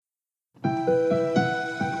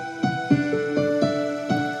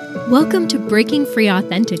Welcome to Breaking Free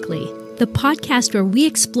Authentically, the podcast where we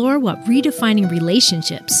explore what redefining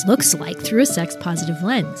relationships looks like through a sex-positive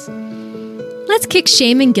lens. Let's kick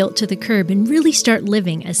shame and guilt to the curb and really start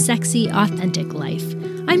living a sexy, authentic life.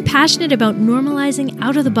 I'm passionate about normalizing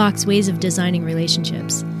out-of-the-box ways of designing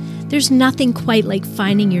relationships. There's nothing quite like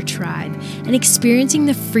finding your tribe and experiencing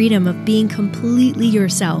the freedom of being completely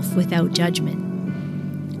yourself without judgment.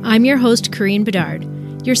 I'm your host, Corinne Bedard,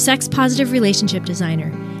 your sex-positive relationship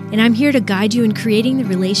designer, and I'm here to guide you in creating the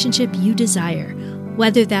relationship you desire,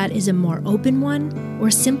 whether that is a more open one or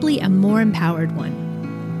simply a more empowered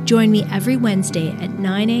one. Join me every Wednesday at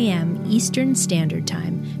 9 a.m. Eastern Standard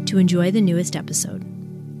Time to enjoy the newest episode.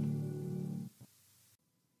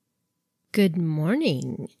 Good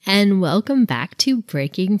morning, and welcome back to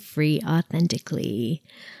Breaking Free Authentically.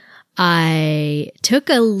 I took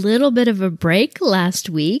a little bit of a break last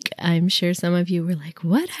week. I'm sure some of you were like,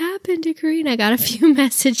 what happened to Corinne? I got a few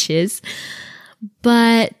messages,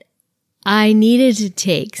 but I needed to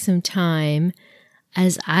take some time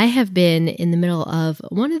as I have been in the middle of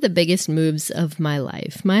one of the biggest moves of my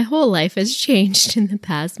life. My whole life has changed in the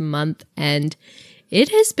past month, and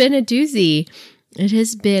it has been a doozy. It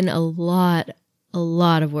has been a lot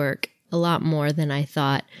of work, a lot more than I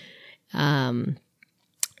thought.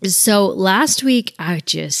 So last week, I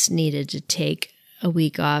just needed to take a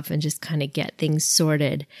week off and just kind of get things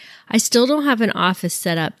sorted. I still don't have an office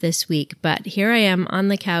set up this week, but here I am on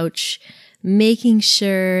the couch making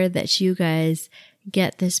sure that you guys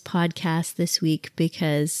get this podcast this week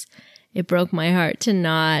because it broke my heart to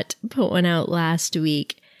not put one out last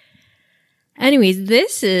week. Anyways,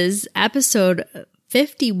 this is episode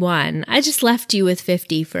 51. I just left you with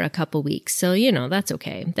 50 for a couple weeks. So, that's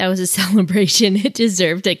okay. That was a celebration. It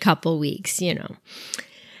deserved a couple weeks,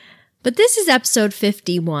 But this is episode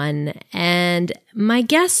 51. And my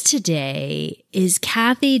guest today is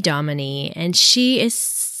Kathy Dominy. And she is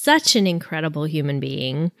such an incredible human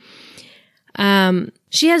being.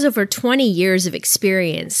 She has over 20 years of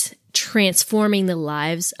experience transforming the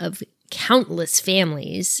lives of countless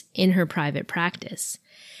families in her private practice.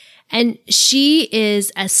 And she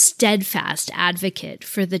is a steadfast advocate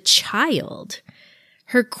for the child.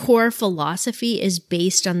 Her core philosophy is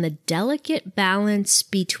based on the delicate balance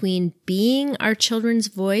between being our children's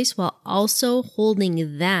voice while also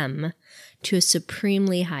holding them to a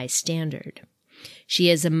supremely high standard. She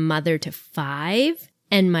is a mother to 5,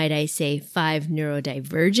 and might I say 5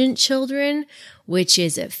 neurodivergent children, which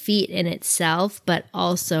is a feat in itself, but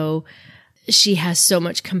also she has so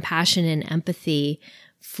much compassion and empathy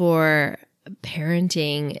for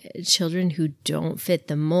parenting children who don't fit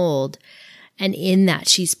the mold. And in that,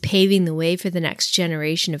 she's paving the way for the next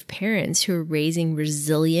generation of parents who are raising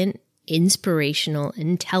resilient, inspirational,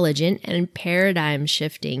 intelligent, and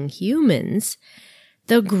paradigm-shifting humans,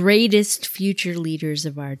 the greatest future leaders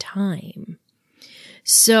of our time.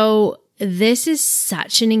 So this is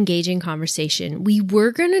such an engaging conversation. We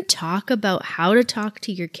were going to talk about how to talk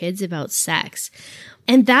to your kids about sex.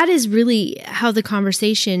 And that is really how the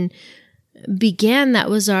conversation began. That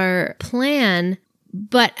was our plan.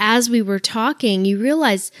 But as we were talking, you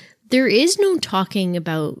realize there is no talking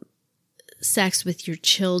about sex with your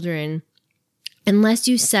children unless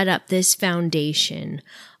you set up this foundation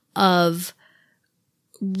of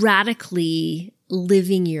radically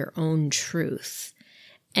living your own truth.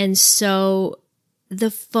 And so the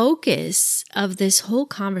focus of this whole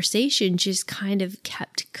conversation just kind of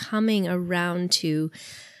kept coming around to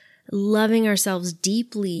loving ourselves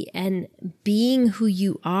deeply and being who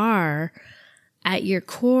you are at your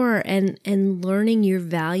core and learning your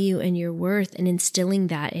value and your worth and instilling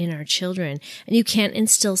that in our children. And you can't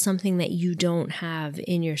instill something that you don't have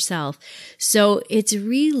in yourself. So it's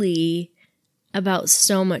really about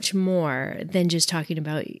so much more than just talking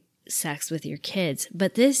about sex with your kids.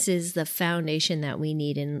 But this is the foundation that we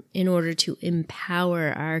need in order to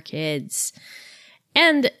empower our kids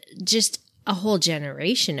and just a whole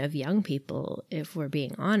generation of young people, if we're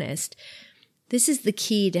being honest. This is the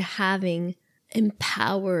key to having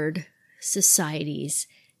empowered societies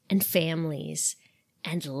and families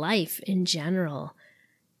and life in general,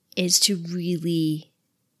 is to really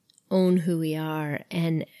own who we are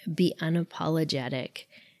and be unapologetic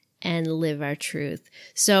and live our truth.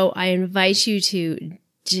 So I invite you to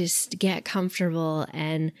just get comfortable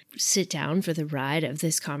and sit down for the ride of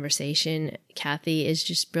this conversation. Kathy is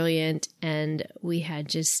just brilliant, and we had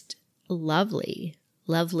just lovely,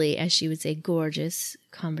 as she would say, gorgeous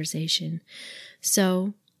conversation.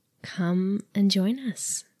 So come and join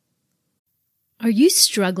us. Are you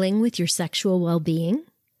struggling with your sexual well-being?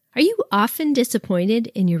 Are you often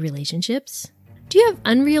disappointed in your relationships? Do you have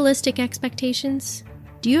unrealistic expectations?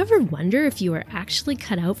 Do you ever wonder if you are actually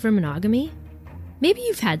cut out for monogamy? Maybe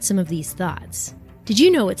you've had some of these thoughts. Did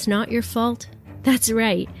you know it's not your fault? That's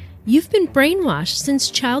right. You've been brainwashed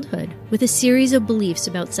since childhood with a series of beliefs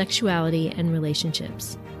about sexuality and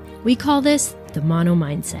relationships. We call this the mono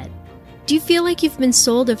mindset. Do you feel like you've been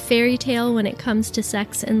sold a fairy tale when it comes to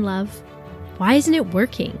sex and love? Why isn't it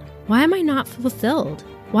working? Why am I not fulfilled?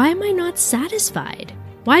 Why am I not satisfied?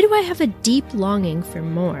 Why do I have a deep longing for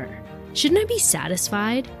more? Shouldn't I be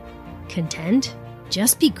satisfied? Content?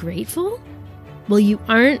 Just be grateful? Well, you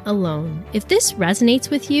aren't alone. If this resonates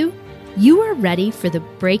with you, you are ready for the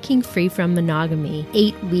Breaking Free from Monogamy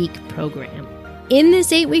 8-week program. In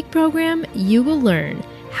this 8-week program, you will learn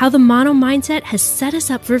how the mono mindset has set us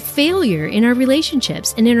up for failure in our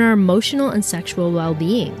relationships and in our emotional and sexual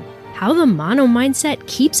well-being. How the mono mindset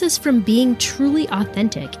keeps us from being truly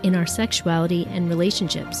authentic in our sexuality and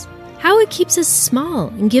relationships. How it keeps us small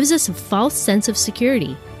and gives us a false sense of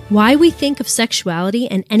security. Why we think of sexuality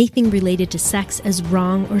and anything related to sex as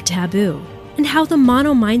wrong or taboo. And how the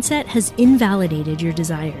mono mindset has invalidated your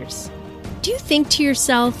desires. Do you think to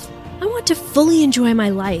yourself, I want to fully enjoy my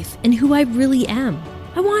life and who I really am?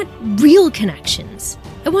 I want real connections.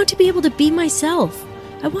 I want to be able to be myself.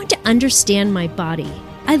 I want to understand my body.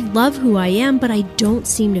 I love who I am, but I don't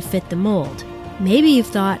seem to fit the mold. Maybe you've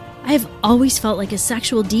thought, I've always felt like a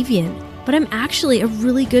sexual deviant, but I'm actually a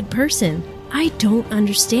really good person. I don't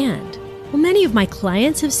understand. Well, many of my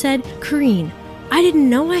clients have said, Corrine, I didn't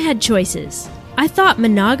know I had choices. I thought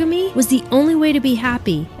monogamy was the only way to be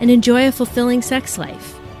happy and enjoy a fulfilling sex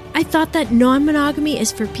life. I thought that non-monogamy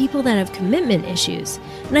is for people that have commitment issues,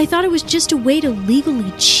 and I thought it was just a way to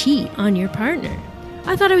legally cheat on your partner.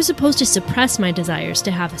 I thought I was supposed to suppress my desires to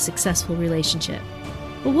have a successful relationship.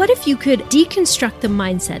 But what if you could deconstruct the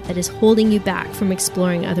mindset that is holding you back from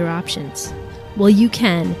exploring other options? Well, you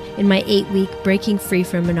can in my 8-week Breaking Free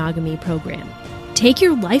from Monogamy program. Take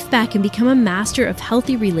your life back and become a master of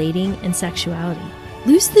healthy relating and sexuality.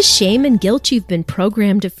 Lose the shame and guilt you've been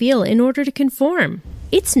programmed to feel in order to conform.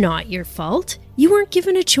 It's not your fault. You weren't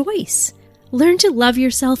given a choice. Learn to love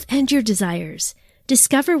yourself and your desires.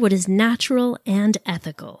 Discover what is natural and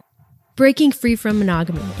ethical. Breaking Free from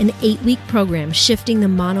Monogamy, an 8-week program shifting the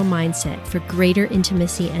mono mindset for greater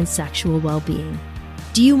intimacy and sexual well-being.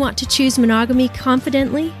 Do you want to choose monogamy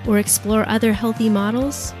confidently or explore other healthy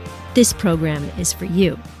models? This program is for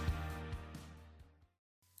you.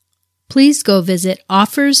 Please go visit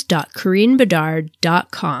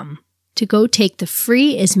offers.corinebedard.com to go take the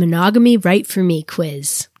free Is Monogamy Right for Me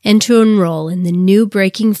quiz and to enroll in the new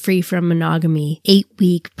Breaking Free from Monogamy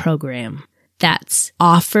 8-week program. That's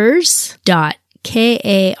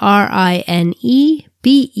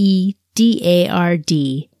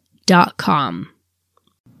offers.corinebedard.com.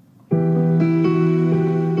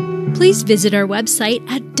 Please visit our website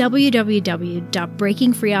at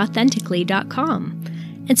www.breakingfreeauthentically.com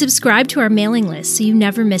and subscribe to our mailing list so you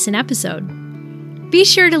never miss an episode. Be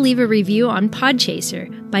sure to leave a review on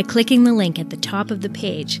Podchaser by clicking the link at the top of the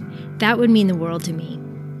page. That would mean the world to me.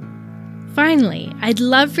 Finally, I'd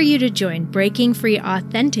love for you to join Breaking Free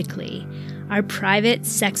Authentically, our private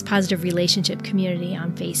sex-positive relationship community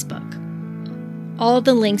on Facebook. All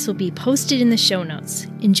the links will be posted in the show notes.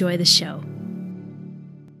 Enjoy the show.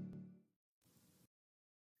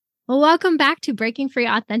 Well, welcome back to Breaking Free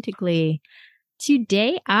Authentically.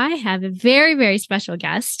 Today, I have a very, very special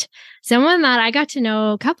guest, someone that I got to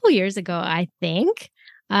know a couple years ago, I think.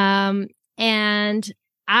 And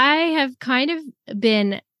I have kind of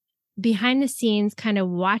been behind the scenes kind of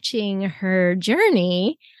watching her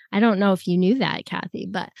journey. I don't know if you knew that, Kathy,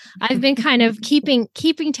 but I've been kind of keeping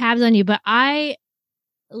tabs on you. But I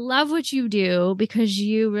love what you do because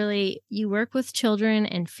you work with children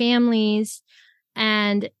and families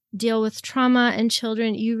and deal with trauma and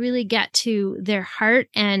children. You really get to their heart,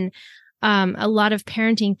 and a lot of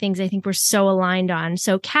parenting things I think we're so aligned on.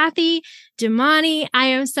 So Kathy Damani, I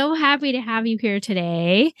am so happy to have you here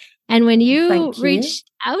today. And when you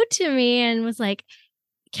reached out to me and was like,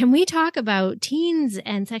 can we talk about teens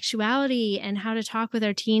and sexuality and how to talk with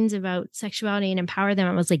our teens about sexuality and empower them?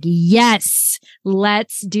 I was like, yes,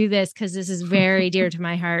 let's do this, because this is very dear to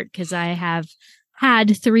my heart, because I have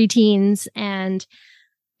had 3 teens, and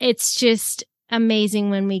it's just amazing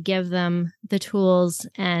when we give them the tools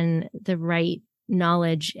and the right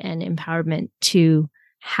knowledge and empowerment to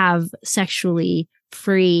have sexually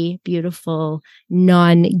free, beautiful,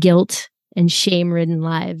 non-guilt and shame-ridden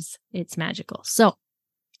lives. It's magical. So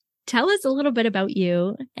tell us a little bit about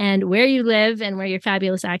you and where you live and where your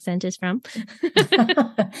fabulous accent is from.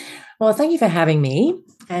 Well, thank you for having me.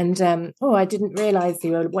 And I didn't realize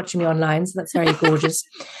you were watching me online, so that's very gorgeous.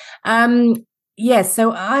 Yes,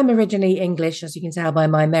 so I'm originally English, as you can tell by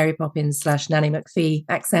my Mary Poppins / Nanny McPhee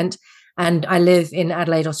accent. And I live in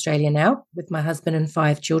Adelaide, Australia now with my husband and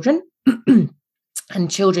 5 children. And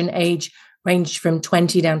children age ranged from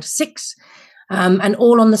 20 down to 6, and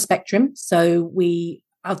all on the spectrum. So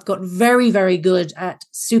I've got very, very good at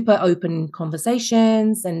super open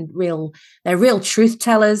conversations, and they're real truth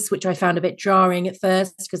tellers, which I found a bit jarring at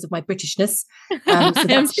first because of my Britishness. So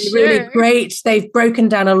that's been really great. They've broken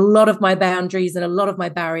down a lot of my boundaries and a lot of my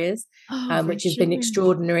barriers, which has been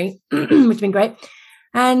extraordinary, which has been great.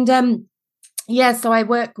 And so I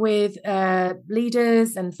work with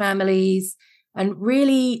leaders and families, and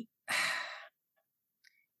really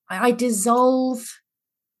I dissolve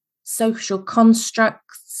social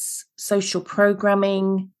constructs, social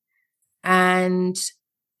programming, and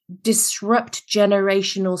disrupt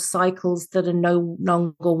generational cycles that are no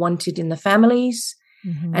longer wanted in the families.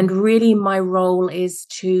 Mm-hmm. And really my role is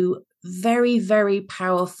to very, very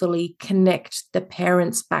powerfully connect the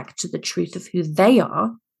parents back to the truth of who they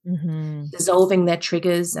are, mm-hmm. dissolving their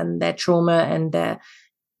triggers and their trauma and their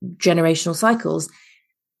generational cycles.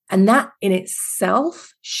 And that in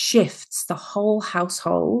itself shifts the whole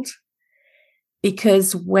household,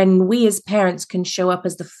 because when we as parents can show up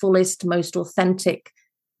as the fullest, most authentic,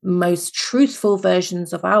 most truthful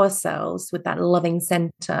versions of ourselves with that loving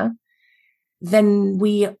center, then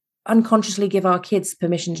we unconsciously give our kids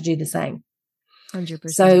permission to do the same. 100%.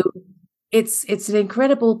 So it's an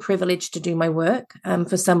incredible privilege to do my work,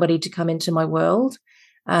 for somebody to come into my world,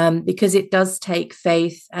 because it does take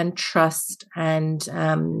faith and trust and,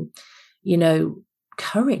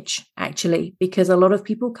 courage, actually, because a lot of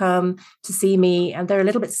people come to see me and they're a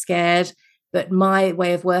little bit scared, but my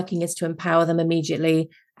way of working is to empower them immediately.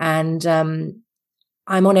 And I'm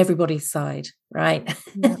on everybody's side, right?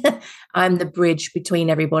 Yeah. I'm the bridge between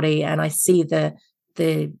everybody, and I see the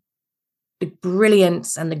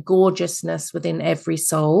brilliance and the gorgeousness within every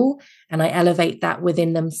soul, and I elevate that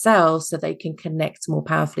within themselves so they can connect more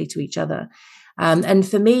powerfully to each other. And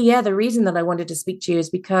for me, the reason that I wanted to speak to you is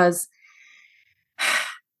because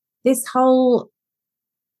this whole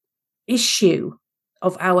issue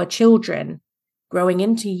of our children growing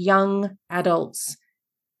into young adults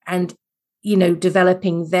and,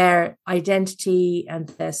 developing their identity and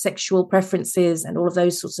their sexual preferences and all of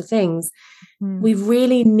those sorts of things, we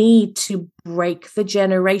really need to break the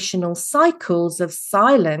generational cycles of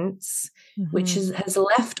silence, which has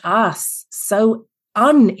left us so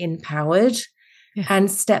unempowered,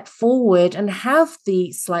 and step forward and have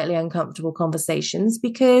the slightly uncomfortable conversations,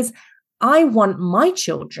 because I want my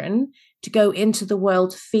children to go into the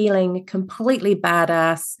world feeling completely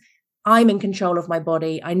badass. I'm in control of my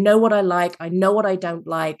body. I know what I like. I know what I don't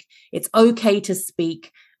like. It's okay to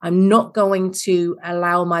speak. I'm not going to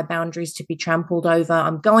allow my boundaries to be trampled over.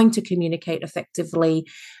 I'm going to communicate effectively.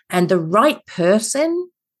 And the right person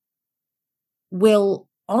will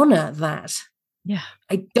honor that. Yeah.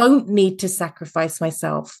 I don't need to sacrifice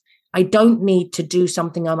myself. I don't need to do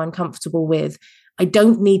something I'm uncomfortable with. I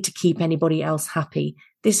don't need to keep anybody else happy.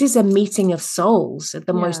 This is a meeting of souls at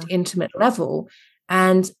the most intimate level.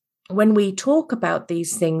 And when we talk about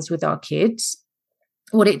these things with our kids,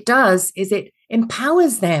 what it does is it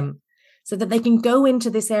empowers them so that they can go into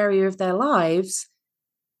this area of their lives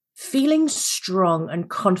feeling strong and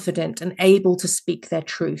confident and able to speak their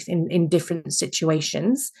truth in different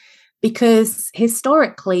situations. Because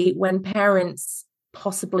historically, when parents,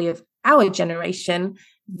 possibly of our generation,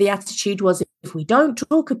 the attitude was, if we don't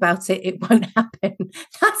talk about it, it won't happen.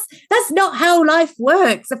 That's not how life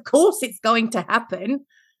works. Of course it's going to happen.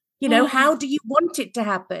 How do you want it to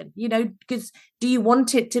happen? Because do you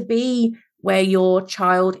want it to be where your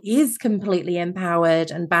child is completely empowered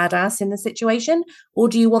and badass in the situation? Or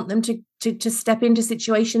do you want them to step into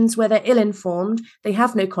situations where they're ill-informed, they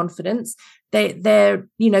have no confidence, they're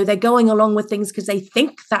going along with things because they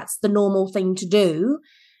think that's the normal thing to do,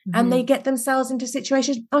 and they get themselves into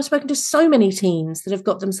situations. I've spoken to so many teens that have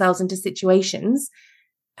got themselves into situations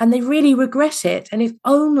and they really regret it. And if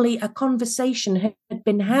only a conversation had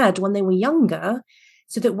been had when they were younger,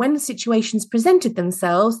 so that when situations presented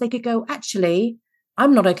themselves, they could go, actually,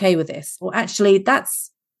 I'm not okay with this, or actually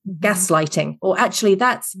that's gaslighting, or actually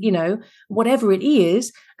that's, whatever it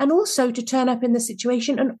is. And also to turn up in the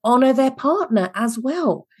situation and honor their partner as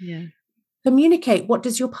well. Yeah. Communicate. What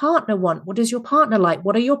does your partner want? What does your partner like?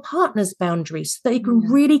 What are your partner's boundaries? So that you can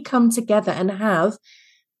really come together and have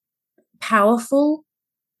powerful,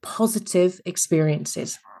 positive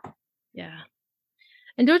experiences. Yeah.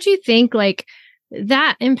 And don't you think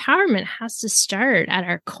that empowerment has to start at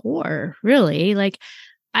our core, really?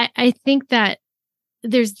 I think that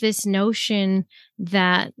there's this notion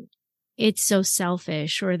that it's so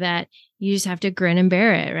selfish, or that you just have to grin and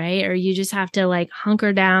bear it, right? Or you just have to like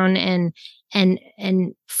hunker down and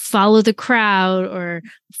follow the crowd or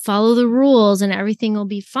follow the rules and everything will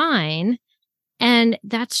be fine. And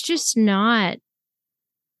that's just not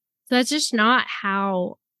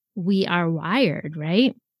how we are wired,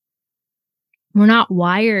 right? We're not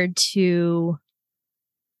wired to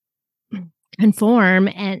conform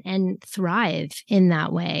and thrive in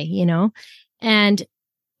that way, you know? And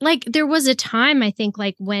like there was a time, I think,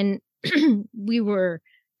 like when we were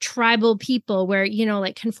tribal people where, you know,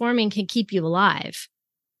 like conforming can keep you alive,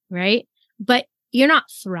 right? But you're not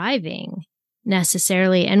thriving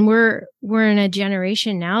necessarily. And we're in a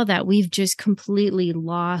generation now that we've just completely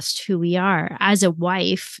lost who we are. As a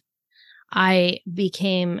wife, I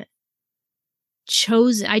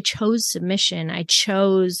chose submission. I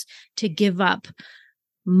chose to give up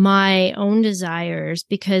my own desires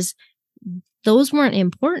because those weren't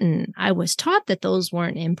important. I was taught that those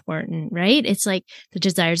weren't important, right? It's like the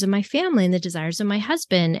desires of my family and the desires of my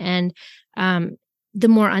husband. And the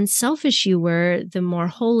more unselfish you were, the more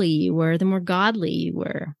holy you were, the more godly you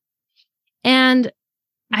were. And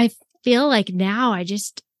I feel like now I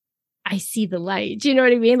see the light. Do you know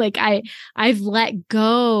what I mean? Like I've let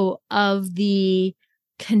go of the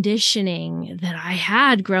conditioning that I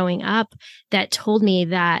had growing up that told me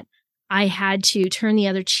that I had to turn the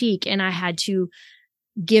other cheek and I had to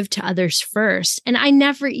give to others first. And I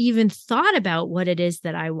never even thought about what it is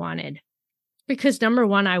that I wanted. Because number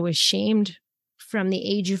one, I was shamed from the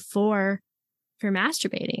age of 4 for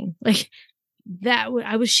masturbating. Like that,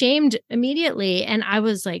 I was shamed immediately. And I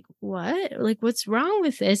was like, what? Like, what's wrong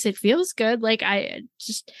with this? It feels good. Like and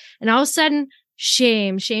all of a sudden,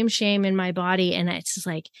 shame in my body. And it's just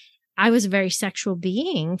like, I was a very sexual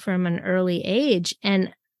being from an early age.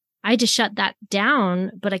 And I just shut that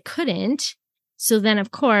down, but I couldn't. So then,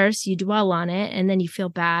 of course, you dwell on it and then you feel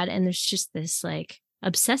bad. And there's just this like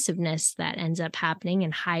obsessiveness that ends up happening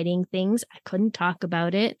and hiding things. I couldn't talk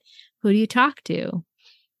about it. Who do you talk to?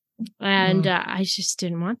 And I just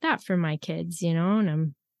didn't want that for my kids, you know,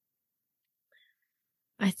 and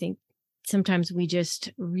I think sometimes we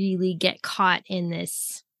just really get caught in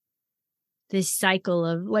this cycle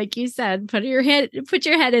of, like you said, put your head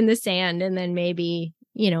in the sand and then maybe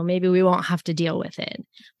we won't have to deal with it.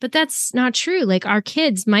 But that's not true. Like our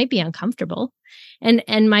kids might be uncomfortable.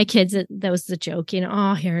 And my kids, that was the joke, you know,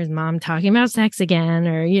 oh, here's mom talking about sex again,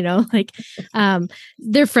 or, you know, like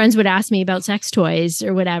their friends would ask me about sex toys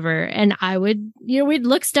or whatever. And I would, you know, we'd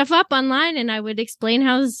look stuff up online and I would explain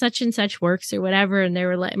how such and such works or whatever. And they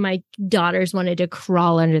were like, my daughters wanted to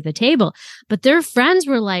crawl under the table, but their friends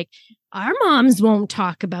were like, our moms won't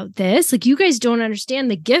talk about this. Like, you guys don't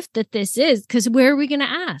understand the gift that this is. Because where are we going to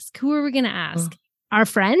ask? Who are we going to ask? Our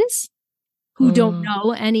friends who don't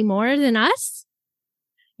know any more than us?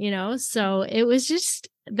 You know, so it was just,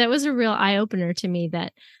 that was a real eye opener to me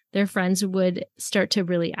that their friends would start to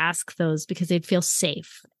really ask those because they'd feel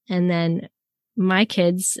safe. And then my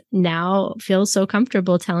kids now feel so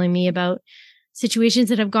comfortable telling me about situations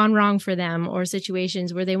that have gone wrong for them or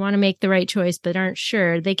situations where they want to make the right choice but aren't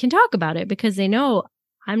sure. They can talk about it because they know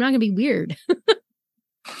I'm not going to be weird.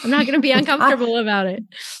 I'm not going to be uncomfortable about it.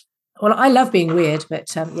 Well, I love being weird,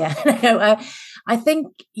 but yeah, I think,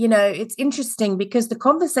 you know, it's interesting because the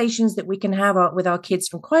conversations that we can have with our kids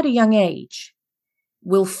from quite a young age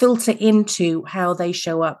will filter into how they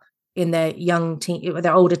show up in their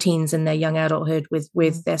their older teens and their young adulthood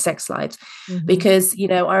with their sex lives. Mm-hmm. Because, you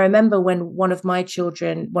know, I remember when one of my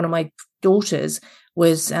daughters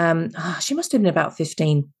was, she must have been about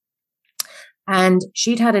 15. And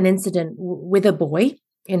she'd had an incident with a boy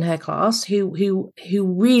in her class who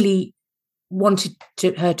really wanted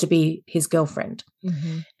her to be his girlfriend.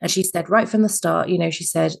 Mm-hmm. And she said right from the start, you know, she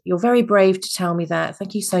said, "You're very brave to tell me that.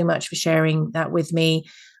 Thank you so much for sharing that with me.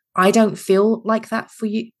 I don't feel like that for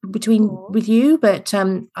you with you, but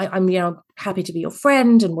I'm, you know, happy to be your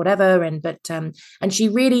friend and whatever." And she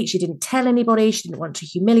didn't tell anybody. She didn't want to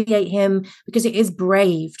humiliate him because it is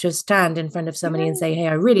brave to stand in front of somebody and say, "Hey,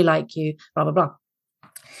 I really like you," blah, blah, blah.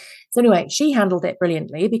 So anyway, she handled it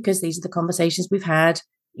brilliantly because these are the conversations we've had,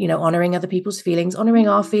 you know, honoring other people's feelings, honoring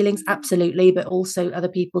our feelings, absolutely, but also other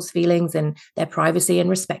people's feelings and their privacy and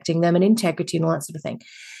respecting them and integrity and all that sort of thing.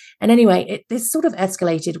 And anyway, this sort of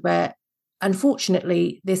escalated where,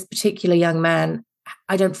 unfortunately, this particular young man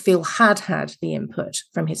I don't feel had the input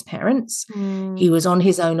from his parents. Mm. He was on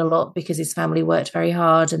his own a lot because his family worked very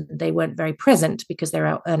hard and they weren't very present because they're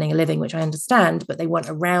out earning a living, which I understand, but they weren't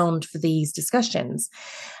around for these discussions.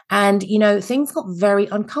 And, things got very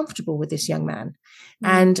uncomfortable with this young man.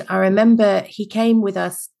 And I remember he came with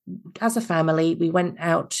us as a family. We went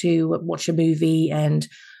out to watch a movie, and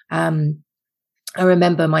I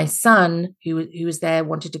remember my son, who was there,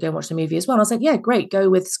 wanted to go watch the movie as well. I was like, yeah, great. Go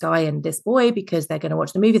with Sky and this boy because they're going to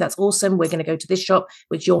watch the movie. That's awesome. We're going to go to this shop,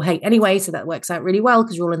 which you'll hate anyway. So that works out really well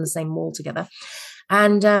because you're all in the same mall together.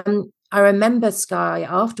 And I remember Sky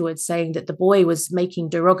afterwards saying that the boy was making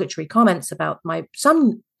derogatory comments about my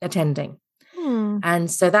son attending.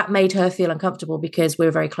 And so that made her feel uncomfortable because we're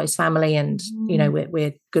a very close family and,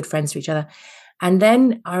 we're good friends to each other. And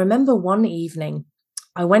then I remember one evening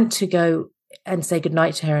I went to go and say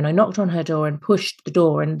goodnight to her, and I knocked on her door and pushed the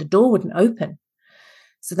door, and the door wouldn't open.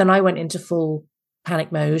 So then I went into full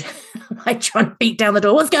panic mode. I tried to beat down the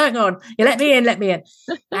door. What's going on? You let me in.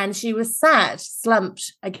 And she was sat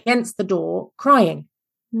slumped against the door crying.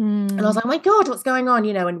 And I was like, oh my God, what's going on?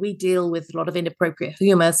 And we deal with a lot of inappropriate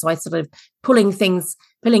humor. So I started pulling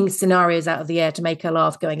scenarios out of the air to make her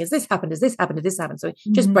laugh, going, has this happened? Has this happened? Has this happened? So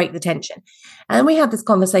just break the tension. And we had this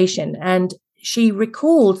conversation, and she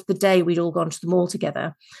recalled the day we'd all gone to the mall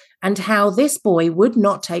together and how this boy would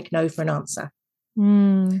not take no for an answer.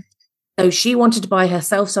 So she wanted to buy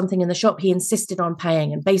herself something in the shop. He insisted on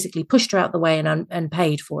paying and basically pushed her out the way and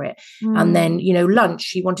paid for it. And then, lunch,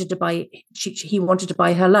 he wanted to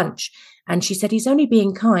buy her lunch. And she said, he's only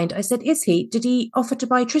being kind. I said, is he? Did he offer to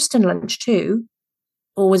buy Tristan lunch too?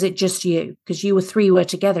 Or was it just you? Because you were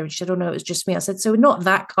together. And she said, oh no, it was just me. I said, so not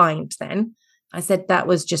that kind then. I said, that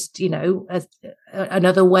was just,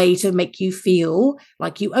 another way to make you feel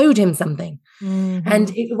like you owed him something. And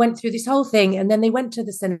it went through this whole thing. And then they went to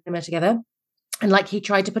the cinema together. And he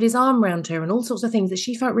tried to put his arm around her and all sorts of things that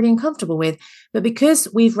she felt really uncomfortable with. But because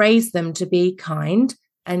we've raised them to be kind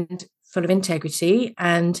and full of integrity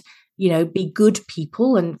and, be good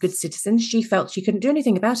people and good citizens, she felt she couldn't do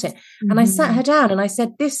anything about it. And I sat her down and I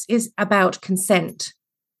said, this is about consent.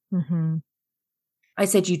 I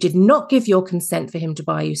said, you did not give your consent for him to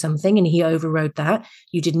buy you something, and he overrode that.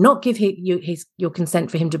 You did not give your consent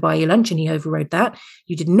for him to buy you lunch, and he overrode that.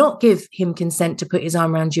 You did not give him consent to put his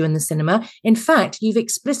arm around you in the cinema. In fact, you've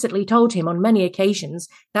explicitly told him on many occasions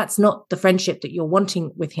that's not the friendship that you're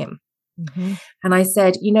wanting with him. And I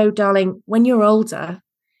said, darling, when you're older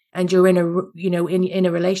and you're in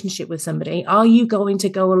a relationship with somebody, are you going to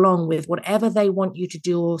go along with whatever they want you to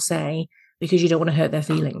do or say because you don't want to hurt their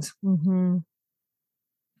feelings?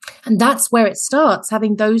 And that's where it starts,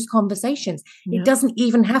 having those conversations. It doesn't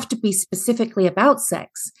even have to be specifically about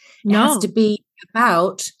sex. It has to be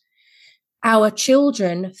about our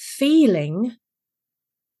children feeling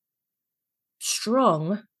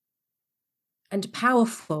strong and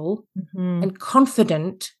powerful and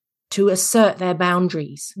confident to assert their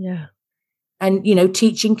boundaries. And,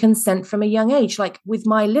 teaching consent from a young age, like with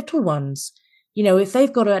my little ones. If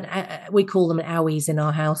they've got we call them owies in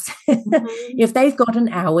our house. If they've got an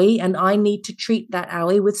owie and I need to treat that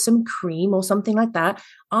owie with some cream or something like that,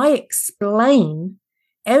 I explain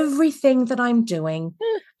everything that I'm doing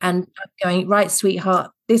and I'm going, right,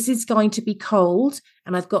 sweetheart, this is going to be cold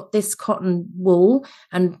and I've got this cotton wool,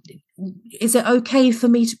 and is it okay for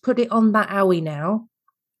me to put it on that owie now?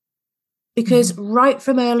 Because right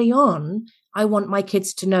from early on, I want my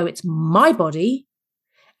kids to know it's my body.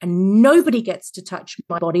 And nobody gets to touch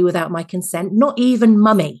my body without my consent, not even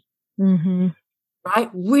mummy. Right?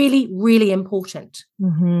 Really, really important.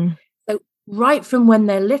 So right from when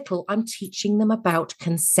they're little, I'm teaching them about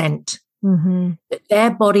consent, that their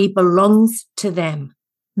body belongs to them.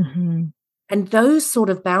 And those sort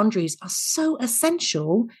of boundaries are so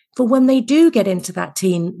essential for when they do get into that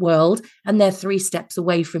teen world and they're 3 steps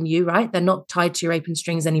away from you, right? They're not tied to your apron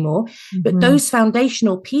strings anymore. But those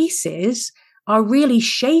foundational pieces are really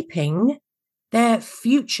shaping their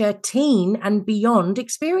future teen and beyond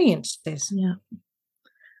experiences. Yeah,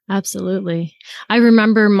 absolutely. I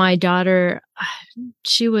remember my daughter,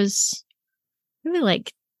 she was maybe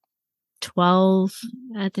like 12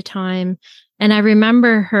 at the time. And I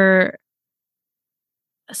remember her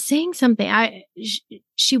saying something.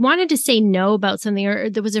 She wanted to say no about something,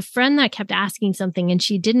 or there was a friend that kept asking something and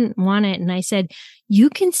she didn't want it. And I said,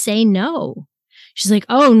 you can say no. She's like,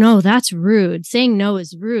 oh, no, that's rude. Saying no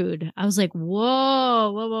is rude. I was like,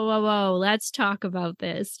 whoa. Let's talk about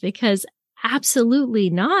this, because absolutely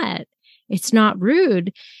not. It's not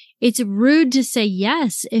rude. It's rude to say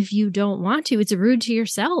yes if you don't want to. It's rude to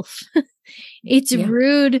yourself. It's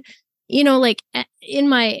rude, like in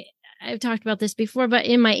my I've talked about this before, but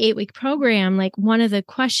in my 8-week program, like one of the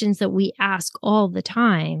questions that we ask all the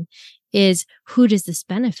time is, who does this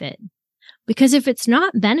benefit? Because if it's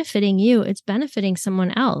not benefiting you, it's benefiting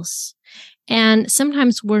someone else. And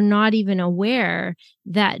sometimes we're not even aware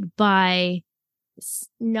that by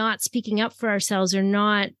not speaking up for ourselves or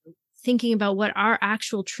not thinking about what our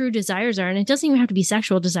actual true desires are, and it doesn't even have to be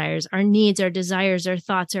sexual desires, our needs, our desires, our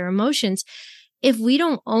thoughts, our emotions. If we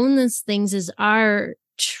don't own those things as our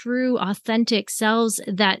true, authentic selves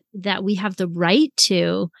that we have the right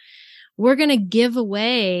to, we're going to give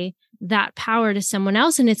away that power to someone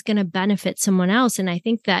else, and it's going to benefit someone else. And I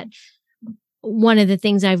think that one of the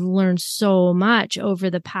things I've learned so much over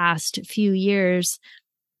the past few years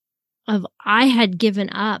of, I had given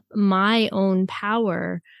up my own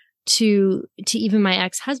power to even my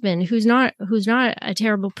ex-husband, who's not a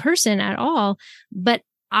terrible person at all, but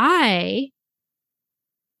I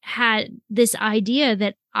had this idea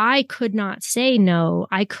that I could not say no.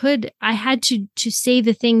 I had to say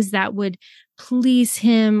the things that would please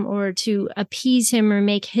him or to appease him or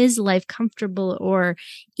make his life comfortable or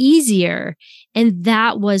easier. And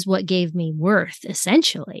that was what gave me worth,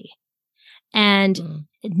 essentially. And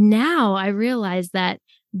now I realize that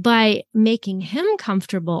by making him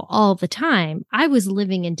comfortable all the time, I was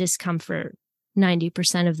living in discomfort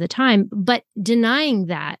 90% of the time, but denying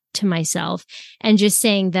that to myself and just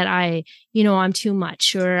saying that I'm too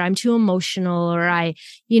much, or I'm too emotional, or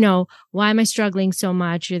why am I struggling so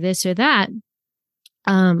much, or this or that?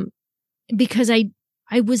 Because I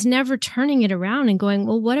was never turning it around and going,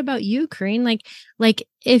 well, what about you, Corinne? Like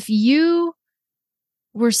if you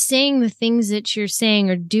were saying the things that you're saying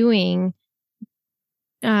or doing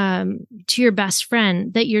to your best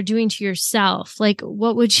friend that you're doing to yourself, like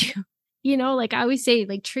what would you, like I always say,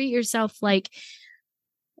 like treat yourself like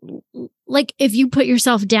if you put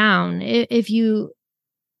yourself down, if you're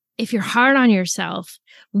hard on yourself,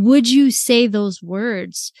 would you say those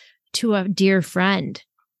words to a dear friend?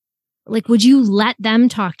 Like, would you let them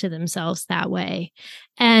talk to themselves that way?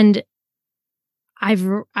 And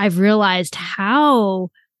I've realized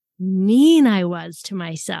how mean I was to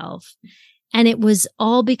myself. And it was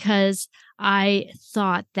all because I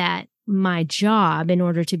thought that my job, in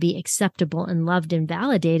order to be acceptable and loved and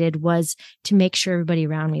validated, was to make sure everybody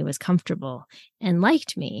around me was comfortable and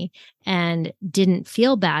liked me and didn't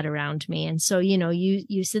feel bad around me. And so,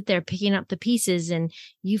 you sit there picking up the pieces and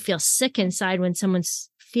you feel sick inside when someone's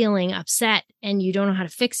feeling upset and you don't know how to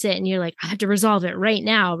fix it. And you're like, I have to resolve it right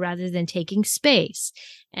now, rather than taking space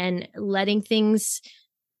and letting things,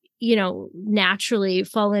 naturally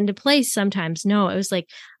fall into place sometimes. No, it was like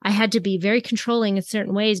I had to be very controlling in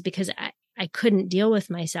certain ways because I couldn't deal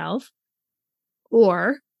with myself,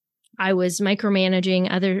 or I was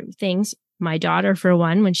micromanaging other things. My daughter, for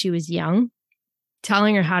one, when she was young,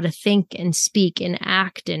 telling her how to think and speak and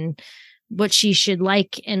act and what she should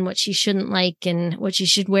like and what she shouldn't like and what she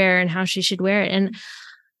should wear and how she should wear it. And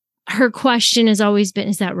her question has always been,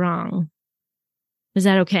 is that wrong? Is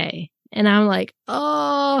that okay? And I'm like,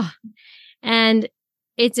 oh, and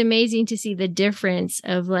it's amazing to see the difference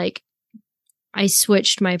of like, I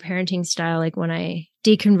switched my parenting style. Like when I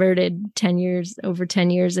deconverted over 10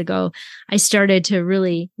 years ago, I started to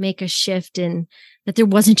really make a shift in that there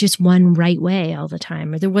wasn't just one right way all the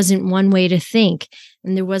time, or there wasn't one way to think.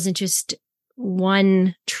 And there wasn't just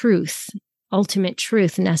one truth, ultimate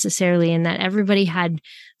truth necessarily, and that everybody had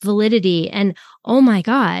validity. And oh my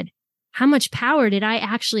God, how much power did I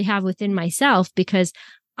actually have within myself? Because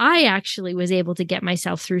I actually was able to get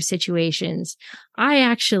myself through situations. I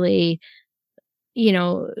actually,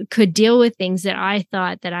 could deal with things that I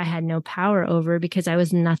thought that I had no power over because I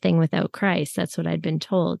was nothing without Christ. That's what I'd been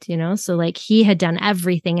told, So like he had done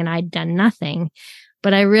everything and I'd done nothing.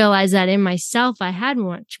 But I realized that in myself, I had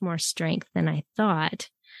much more strength than I thought.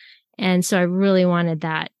 And so I really wanted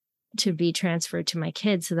that to be transferred to my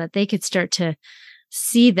kids so that they could start to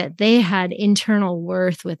see that they had internal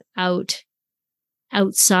worth without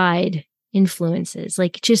outside influences,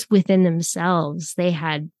 like just within themselves, they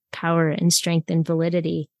had power and strength and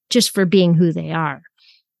validity just for being who they are.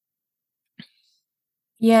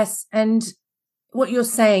 Yes. And what you're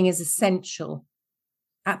saying is essential,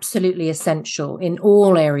 absolutely essential in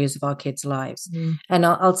all areas of our kids' lives. And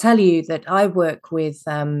I'll tell you that I work with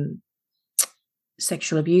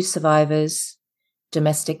sexual abuse survivors,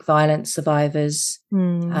 domestic violence survivors,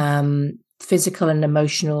 physical and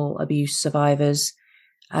emotional abuse survivors.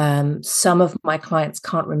 Some of my clients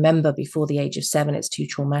can't remember before the age of 7. It's too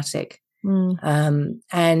traumatic.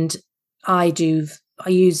 And I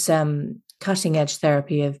use cutting edge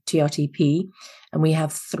therapy of TRTP. And we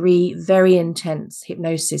have 3 very intense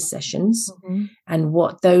hypnosis sessions. Mm-hmm. And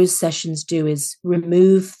what those sessions do is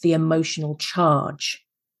remove the emotional charge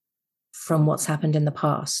from what's happened in the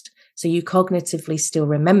past. So you cognitively still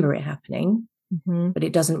remember it happening, mm-hmm. but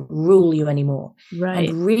it doesn't rule you anymore. Right.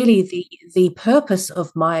 And really the purpose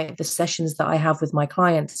of the sessions that I have with my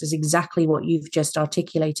clients is exactly what you've just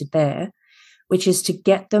articulated there, which is to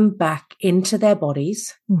get them back into their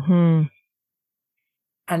bodies, mm-hmm.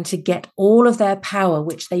 and to get all of their power,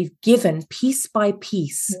 which they've given piece by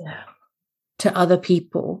piece to other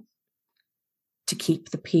people, to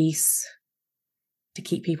keep the peace, to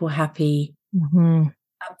keep people happy. Mm-hmm.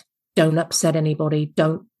 Don't upset anybody.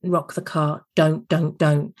 Don't rock the cart. Don't.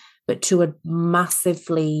 But to a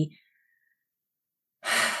massively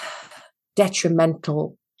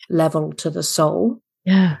detrimental level to the soul.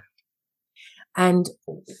 Yeah. And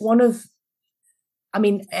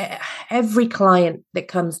every client that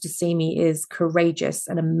comes to see me is courageous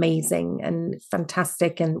and amazing and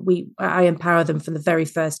fantastic. And I empower them from the very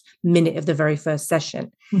first minute of the very first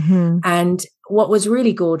session. Mm-hmm. And what was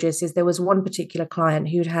really gorgeous is there was one particular client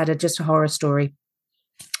who'd had just a horror story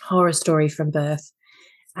from birth.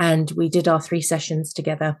 And we did our 3 sessions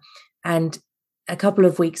together. And a couple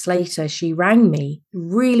of weeks later, she rang me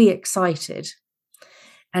really excited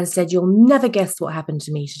and said, "You'll never guess what happened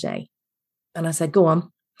to me today." And I said, "Go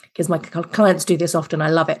on," because my clients do this often. I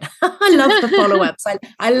love it. I love the follow-ups.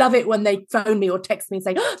 I love it when they phone me or text me and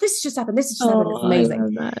say, "Oh, this has just happened. This has just happened." It's amazing. I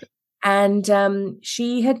love that. And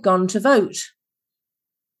she had gone to vote.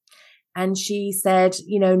 And she said,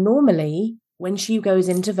 normally when she goes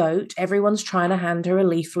in to vote, everyone's trying to hand her a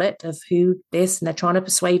leaflet of who this, and they're trying to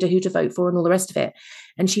persuade her who to vote for and all the rest of it.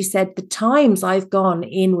 And she said, the times I've gone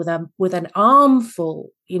in with an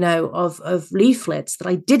armful, of leaflets that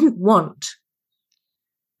I didn't want,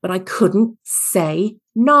 but I couldn't say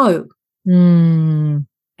no. Mm.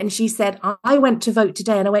 And she said, I went to vote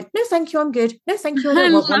today and I went, "No, thank you, I'm good. No, thank you, I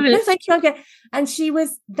don't want one. No, thank you, I'm good." And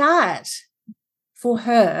that for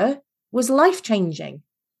her was life-changing.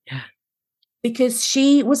 Yeah. Because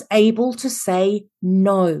she was able to say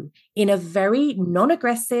no in a very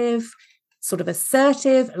non-aggressive, sort of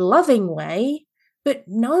assertive, loving way. But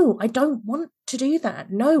no, I don't want to do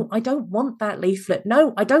that. No, I don't want that leaflet.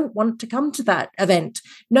 No, I don't want to come to that event.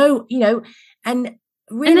 No, and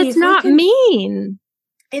really. And it's not mean.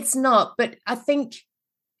 It's not. But I think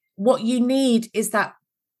what you need is that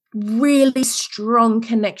really strong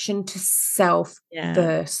connection to self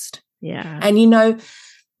first. Yeah. And,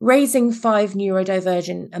 raising 5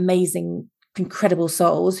 neurodivergent, amazing, incredible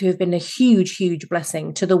souls who have been a huge, huge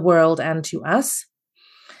blessing to the world and to us.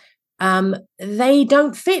 They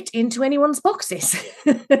don't fit into anyone's boxes.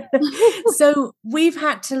 So we've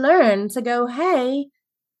had to learn to go, hey,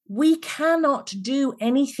 we cannot do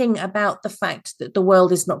anything about the fact that the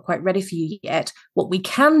world is not quite ready for you yet. What we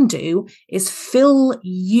can do is fill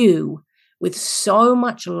you with so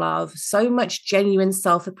much love, so much genuine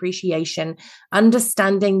self-appreciation,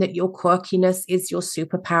 understanding that your quirkiness is your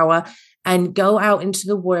superpower, and go out into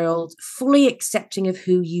the world fully accepting of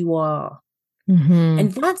who you are. Mm-hmm.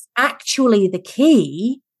 And that's actually the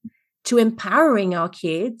key to empowering our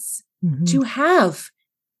kids to have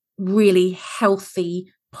really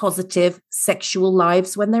healthy, positive sexual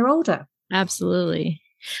lives when they're older. Absolutely.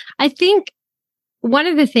 I think one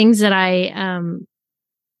of the things that I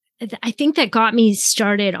think that got me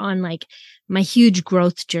started on like my huge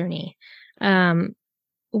growth journey,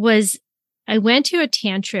 was I went to a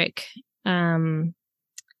tantric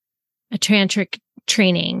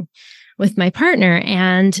training with my partner,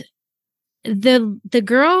 and the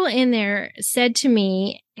girl in there said to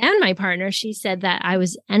me and my partner, she said that I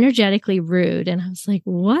was energetically rude. And I was like,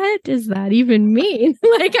 what does that even mean?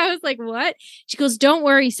 I was like, what? She goes, "Don't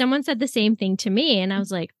worry. Someone said the same thing to me." And I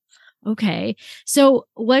was like, okay. So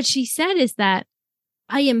what she said is that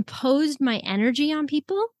I imposed my energy on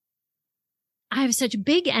people. I have such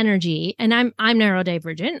big energy, and I'm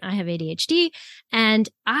neurodivergent. I have ADHD, and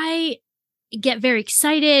I get very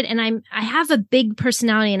excited, and I have a big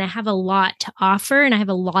personality, and I have a lot to offer, and I have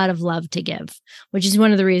a lot of love to give, which is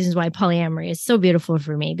one of the reasons why polyamory is so beautiful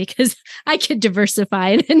for me, because I could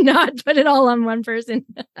diversify and not put it all on one person.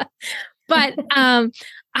 But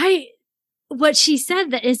what she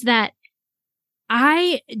said is that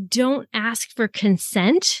I don't ask for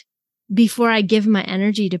consent before I give my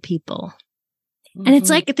energy to people. Mm-hmm. And it's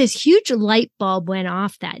like this huge light bulb went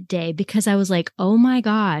off that day, because I was like, oh my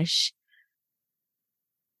gosh,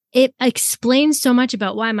 it explains so much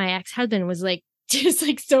about why my ex-husband was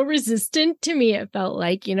just so resistant to me. It felt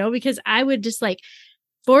like, because I would just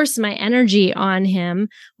force my energy on him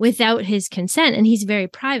without his consent. And he's very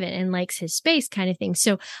private and likes his space kind of thing.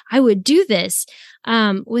 So I would do this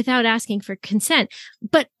without asking for consent.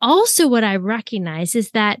 But also what I recognize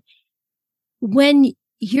is that when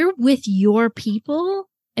you're with your people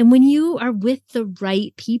and when you are with the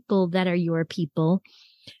right people that are your people,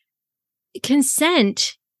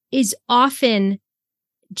 consent is often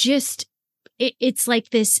just it's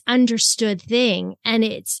like this understood thing, and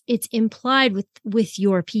it's implied with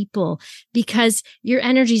your people because your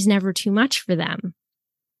energy is never too much for them.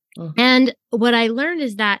 And what I learned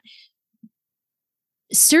is that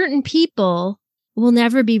certain people will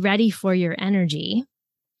never be ready for your energy,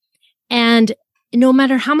 and no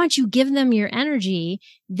matter how much you give them your energy,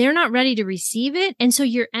 they're not ready to receive it. And so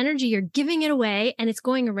your energy, you're giving it away and it's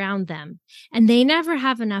going around them, and they never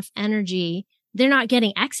have enough energy. They're not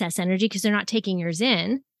getting excess energy because they're not taking yours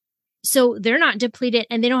in. So they're not depleted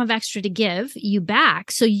and they don't have extra to give you back.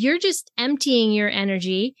 So you're just emptying your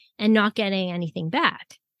energy and not getting anything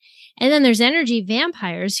back. And then there's energy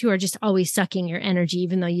vampires who are just always sucking your energy,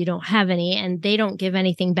 even though you don't have any, and they don't give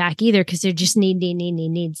anything back either because they're just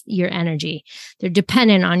needs your energy. They're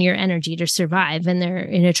dependent on your energy to survive, and they're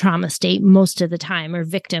in a trauma state most of the time, or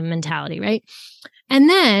victim mentality, right? And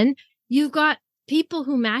then you've got people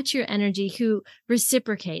who match your energy, who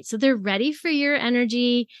reciprocate. So they're ready for your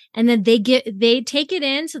energy, and then they take it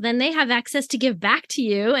in. So then they have access to give back to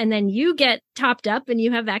you, and then you get topped up and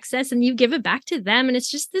you have access and you give it back to them. And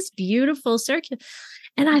it's just this beautiful circle.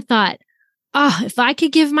 And I thought, if I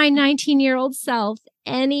could give my 19-year-old self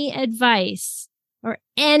any advice, or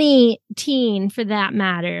any teen for that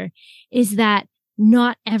matter, is that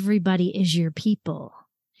not everybody is your people.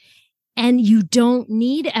 And you don't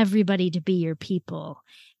need everybody to be your people.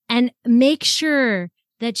 And make sure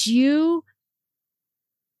that you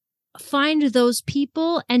find those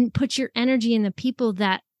people and put your energy in the people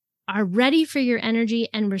that are ready for your energy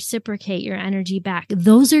and reciprocate your energy back.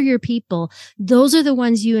 Those are your people. Those are the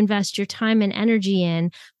ones you invest your time and energy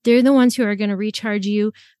in. They're the ones who are going to recharge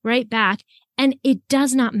you right back. And it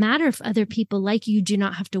does not matter if other people like you. Do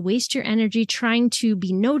not have to waste your energy trying to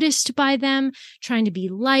be noticed by them, trying to be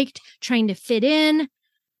liked, trying to fit in.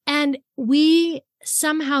 And we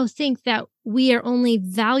somehow think that we are only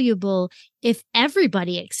valuable if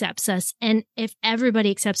everybody accepts us and if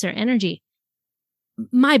everybody accepts our energy.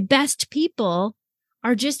 My best people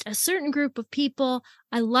are just a certain group of people.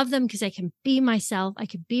 I love them because I can be myself. I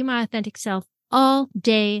can be my authentic self all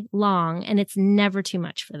day long, and it's never too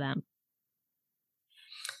much for them.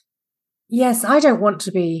 Yes, I don't want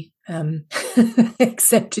to be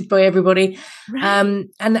accepted by everybody. Right.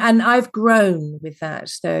 And I've grown with that,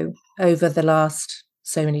 though, over the last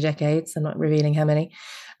so many decades. I'm not revealing how many.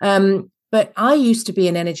 But I used to be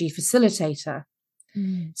an energy facilitator.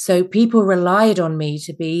 So people relied on me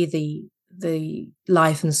to be the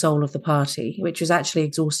life and soul of the party, which was actually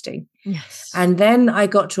exhausting. Yes. And then I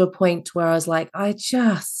got to a point where I was like, I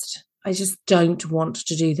just don't want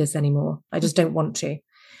to do this anymore. I just don't want to.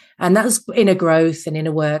 And that was inner growth and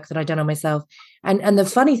inner work that I'd done on myself. And the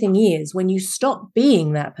funny thing is, when you stop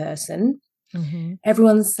being that person,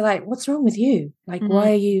 everyone's like, what's wrong with you? Like,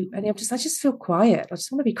 why are you? And I just feel quiet. I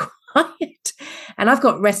just want to be quiet. And I've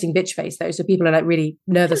got resting bitch face, though. So people are like really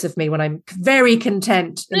nervous of me when I'm very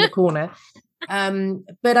content in the corner.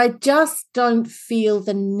 But I just don't feel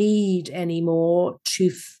the need anymore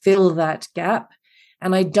to fill that gap.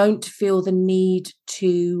 And I don't feel the need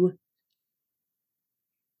to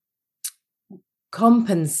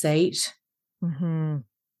compensate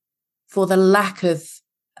for the lack of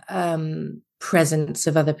presence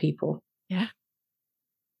of other people. Yeah.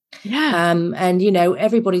 And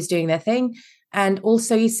everybody's doing their thing. And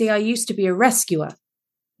also, you see, I used to be a rescuer.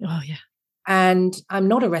 Oh yeah. And I'm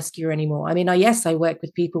not a rescuer anymore. I mean, I work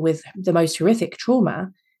with people with the most horrific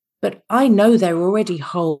trauma, but I know they're already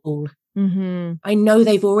whole. I know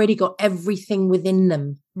they've already got everything within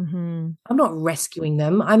them. I'm not rescuing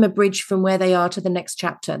them. I'm a bridge from where they are to the next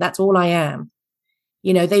chapter. That's all I am.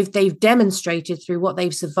 They've demonstrated through what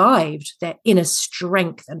they've survived, their inner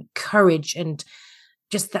strength and courage and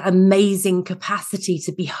just the amazing capacity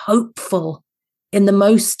to be hopeful in the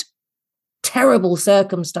most terrible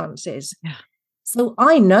circumstances. Yeah. So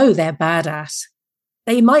I know they're badass.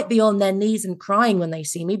 They might be on their knees and crying when they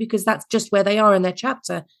see me because that's just where they are in their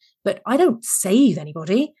chapter. But I don't save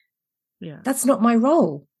anybody. Yeah. That's not my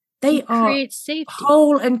role. They are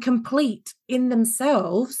whole and complete in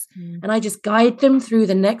themselves. And I just guide them through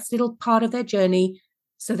the next little part of their journey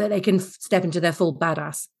so that they can step into their full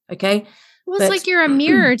badass. Okay. Well, it's like you're a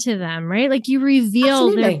mirror to them, right? Like you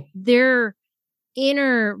reveal their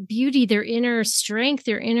inner beauty, their inner strength,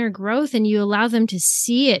 their inner growth, and you allow them to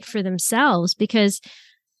see it for themselves, because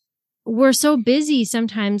we're so busy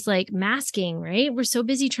sometimes like masking, right? We're so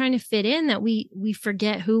busy trying to fit in that we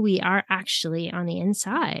forget who we are actually on the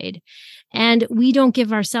inside, and we don't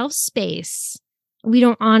give ourselves space. We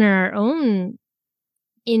don't honor our own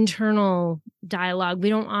internal dialogue. We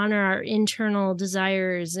don't honor our internal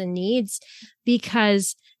desires and needs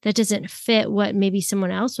because that doesn't fit what maybe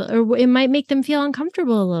someone else will, or it might make them feel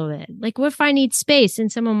uncomfortable a little bit. Like, what if I need space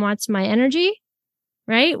and someone wants my energy?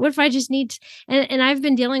 Right? What if I just need, and I've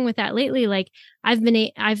been dealing with that lately. Like, I've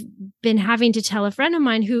been having to tell a friend of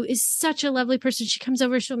mine who is such a lovely person. She comes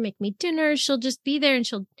over, she'll make me dinner, she'll just be there, and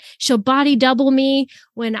she'll body double me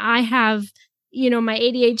when I have, my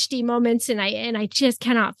ADHD moments and I just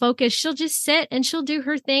cannot focus. She'll just sit and she'll do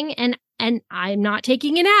her thing. And I'm not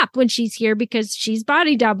taking a nap when she's here because she's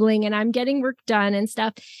body doubling and I'm getting work done and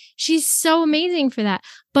stuff. She's so amazing for that.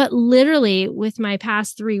 But literally with my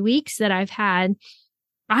past 3 weeks that I've had,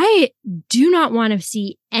 I do not want to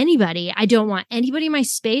see anybody. I don't want anybody in my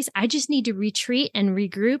space. I just need to retreat and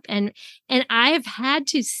regroup. And I have had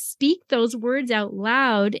to speak those words out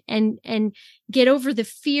loud and get over the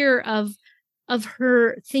fear of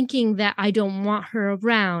her thinking that I don't want her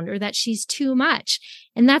around or that she's too much.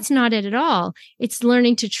 And that's not it at all. It's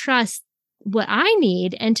learning to trust what I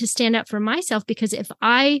need and to stand up for myself, because if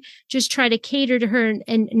I just try to cater to her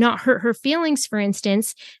and not hurt her feelings, for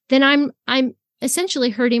instance, then I'm essentially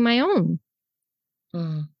hurting my own.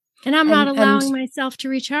 And I'm not allowing myself to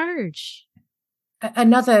recharge.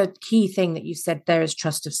 Another key thing that you said there is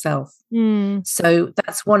trust of self. So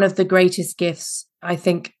that's one of the greatest gifts I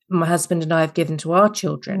think my husband and I have given to our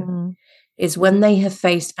children, is when they have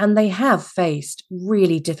faced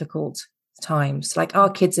really difficult times. Like, our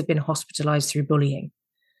kids have been hospitalized through bullying.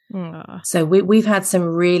 So we've had some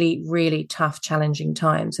really, really tough, challenging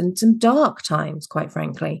times and some dark times, quite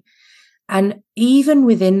frankly. And even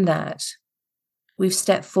within that, we've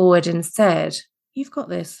stepped forward and said, you've got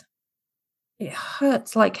this. It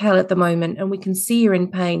hurts like hell at the moment, and we can see you're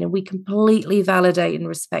in pain, and we completely validate and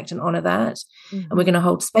respect and honor that. And we're going to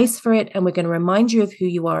hold space for it, and we're going to remind you of who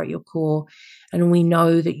you are at your core. And we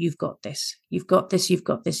know that you've got this. You've got this, you've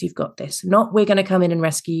got this, you've got this. Not we're going to come in and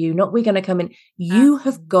rescue you. Not we're going to come in. You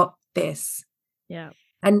have got this. Yeah.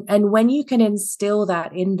 And when you can instill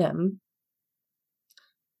that in them,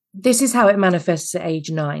 this is how it manifests at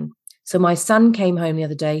age 9. So my son came home the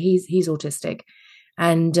other day. He's autistic.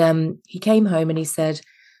 And he came home and he said,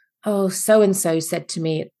 oh, so-and-so said to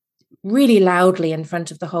me really loudly in front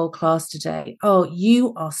of the whole class today, oh,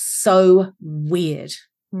 you are so weird.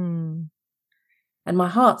 And my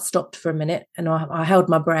heart stopped for a minute, and I held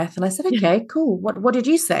my breath, and I said, okay, cool. What did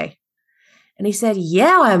you say? And he said,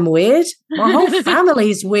 yeah, I'm weird. My whole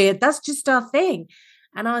family's weird. That's just our thing.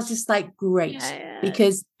 And I was just like, great.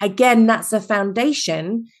 Because again, that's a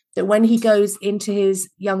foundation that when he goes into his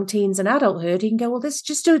young teens and adulthood, he can go, well, this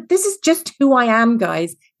is just who I am,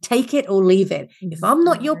 guys. Take it or leave it. If I'm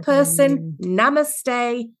not your person,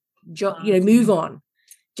 namaste, move on.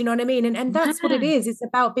 Do you know what I mean? And that's what it is. It's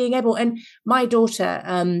about being able. And my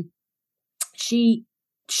daughter, she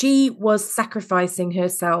was sacrificing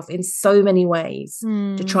herself in so many ways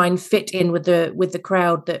to try and fit in with the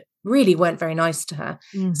crowd that really weren't very nice to her.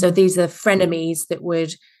 So these are frenemies that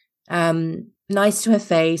would nice to her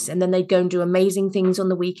face, and then they'd go and do amazing things on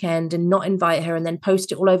the weekend and not invite her, and then post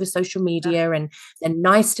it all over social media, and then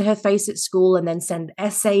nice to her face at school, and then send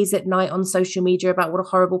essays at night on social media about what a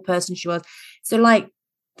horrible person she was. So like,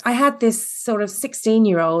 I had this sort of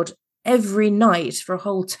 16-year-old every night for a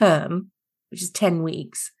whole term, which is 10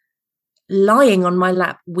 weeks, lying on my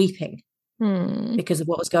lap weeping because of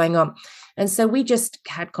what was going on. And so we just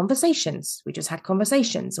had conversations. We just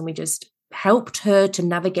helped her to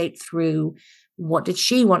navigate through, what did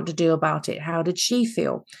she want to do about it? How did she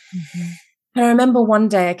feel? And I remember one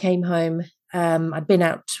day I came home, I'd been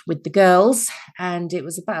out with the girls, and it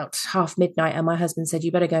was about midnight, and my husband said,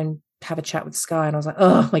 you better go and have a chat with Sky. And I was like,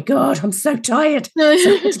 oh my God, I'm so tired. So I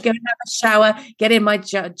had to go and have a shower, get in my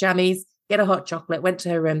jammies, get a hot chocolate, went to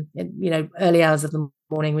her room in, early hours of the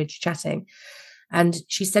morning, we were chatting. And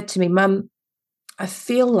she said to me, Mum, I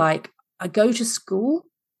feel like I go to school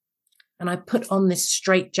and I put on this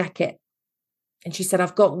straight jacket. And she said,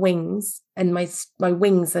 I've got wings, and my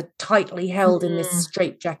wings are tightly held in this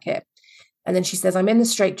straight jacket. And then she says, I'm in the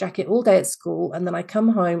straight jacket all day at school, and then I come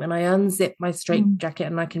home and I unzip my straight jacket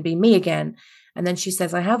and I can be me again. And then she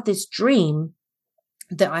says, I have this dream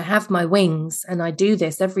that I have my wings, and I do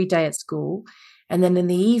this every day at school. And then in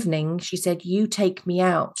the evening, she said, you take me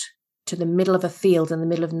out to the middle of a field in the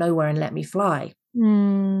middle of nowhere and let me fly.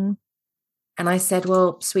 And And I said,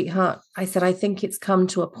 well, sweetheart, I said, I think it's come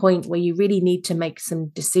to a point where you really need to make some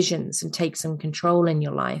decisions and take some control in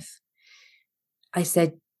your life. I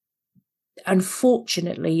said,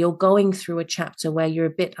 unfortunately, you're going through a chapter where you're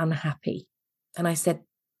a bit unhappy. And I said,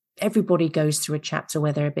 everybody goes through a chapter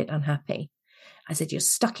where they're a bit unhappy. I said, you're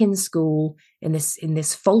stuck in school in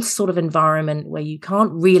this false sort of environment where you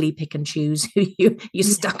can't really pick and choose who you're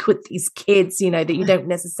stuck with these kids, that you don't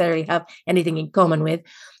necessarily have anything in common with.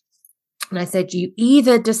 And I said, you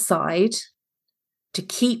either decide to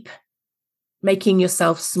keep making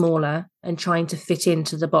yourself smaller and trying to fit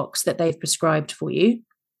into the box that they've prescribed for you,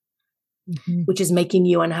 which is making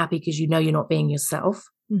you unhappy because you're not being yourself,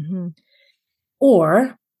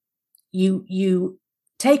 or you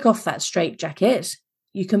take off that straitjacket.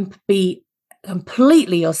 You can be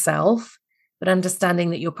completely yourself, but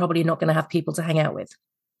understanding that you're probably not going to have people to hang out with.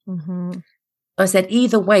 I said,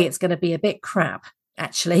 either way, it's going to be a bit crap,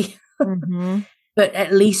 actually. But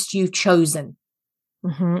at least you've chosen.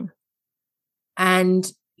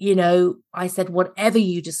 And, I said, whatever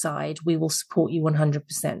you decide, we will support you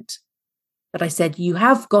 100%. But I said, you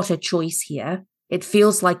have got a choice here. It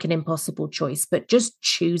feels like an impossible choice, but just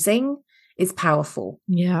choosing is powerful.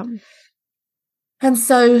 Yeah. And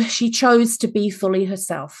so she chose to be fully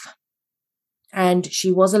herself. And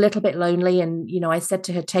she was a little bit lonely. And, I said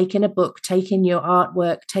to her, take in a book, take in your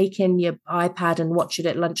artwork, take in your iPad and watch it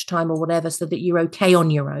at lunchtime or whatever, so that you're okay on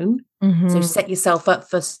your own. So set yourself up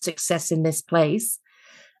for success in this place.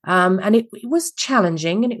 And it was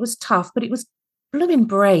challenging and it was tough, but it was blooming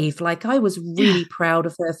brave. Like, I was really proud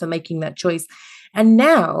of her for making that choice. And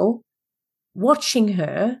now watching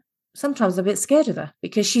her, sometimes I'm a bit scared of her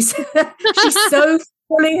because she's so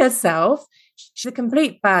fully herself. She's a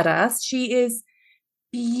complete badass. She is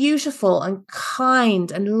beautiful and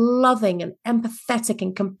kind and loving and empathetic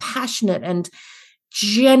and compassionate and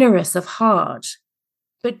generous of heart.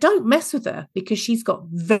 But don't mess with her, because she's got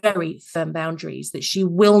very firm boundaries that she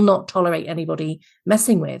will not tolerate anybody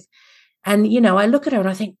messing with. And, I look at her and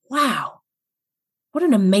I think, wow, what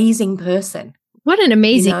an amazing person. What an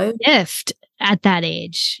amazing gift at that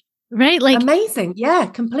age, right? Like, amazing. Yeah,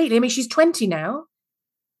 completely. I mean, she's 20 now,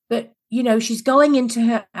 but, she's going into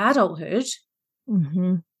her adulthood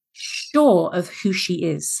sure of who she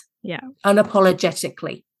is. Yeah.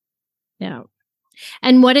 Unapologetically. Yeah.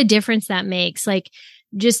 And what a difference that makes. Like,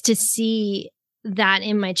 just to see that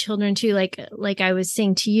in my children too, like I was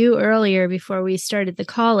saying to you earlier before we started the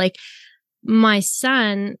call, like, my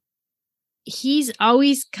son, he's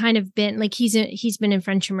always kind of been like, he's been in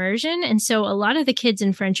French immersion. And so a lot of the kids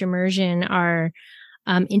in French immersion are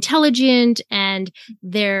intelligent, and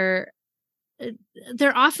they're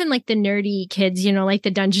often like the nerdy kids, like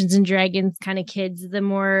the Dungeons and Dragons kind of kids, the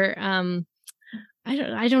more, I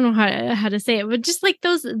don't know how to say it, but just like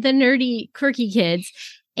the nerdy, quirky kids.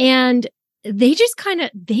 And they just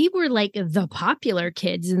they were like the popular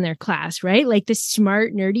kids in their class, right? Like the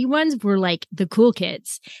smart, nerdy ones were like the cool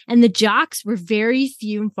kids, and the jocks were very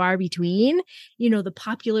few and far between. The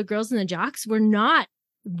popular girls and the jocks were not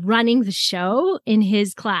running the show in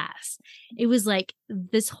his class. It was like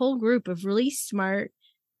this whole group of really smart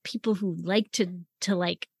people who like to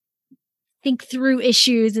like think through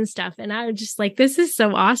issues and stuff. And I was just like, this is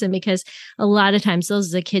so awesome, because a lot of times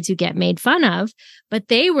those are the kids who get made fun of, but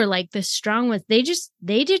they were like the strong ones. They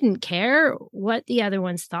didn't care what the other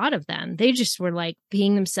ones thought of them. They just were like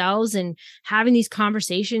being themselves and having these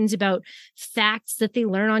conversations about facts that they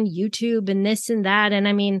learn on YouTube and this and that. And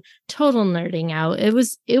I mean, total nerding out. It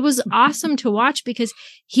was awesome to watch, because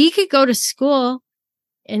he could go to school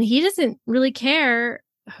and he doesn't really care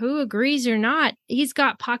who agrees or not. He's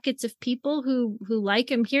got pockets of people who like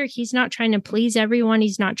him here. He's not trying to please everyone.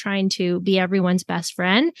 He's not trying to be everyone's best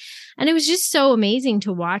friend. And it was just so amazing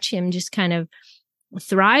to watch him just kind of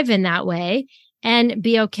thrive in that way and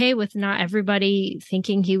be okay with not everybody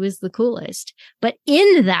thinking he was the coolest. But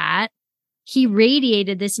in that, he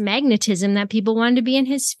radiated this magnetism that people wanted to be in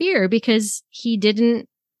his sphere, because he didn't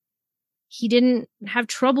have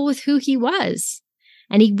trouble with who he was,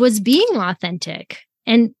 and he was being authentic.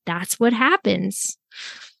 And that's what happens.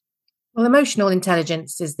 Well, emotional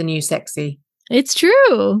intelligence is the new sexy. It's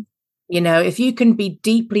true. If you can be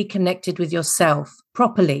deeply connected with yourself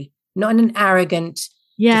properly, not in an arrogant,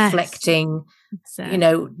 deflecting,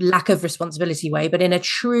 lack of responsibility way, but in a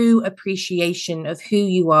true appreciation of who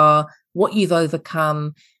you are, what you've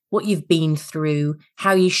overcome, what you've been through,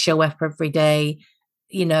 how you show up every day,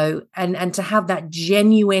 and to have that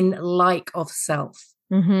genuine like of self.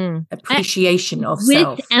 Appreciation of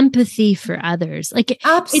self, with empathy for others. Like,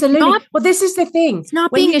 absolutely. Well, this is the thing. It's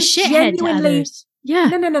not being a shithead to others. Yeah.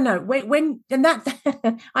 No. And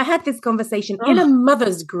that I had this conversation in a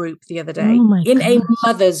mother's group the other day, a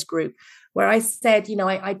mother's group, where I said,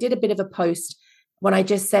 I did a bit of a post when I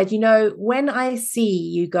just said, when I see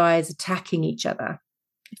you guys attacking each other,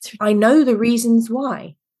 I know the reasons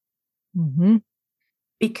why. Mm-hmm.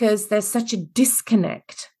 Because there's such a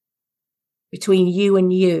disconnect between you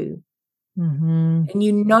and you. Mm-hmm. And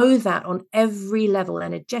you know that on every level,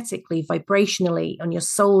 energetically, vibrationally, on your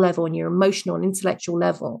soul level, on your emotional and intellectual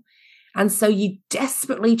level. And so you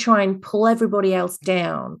desperately try and pull everybody else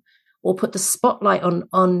down or put the spotlight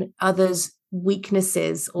on others'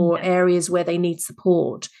 weaknesses or areas where they need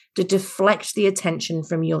support to deflect the attention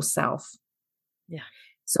from yourself. Yeah.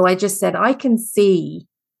 So I just said, I can see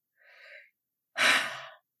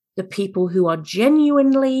the people who are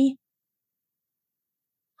genuinely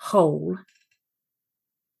whole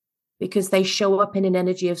because they show up in an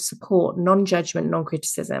energy of support, non-judgment,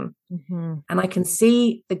 non-criticism. Mm-hmm. And I can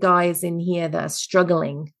see the guys in here that are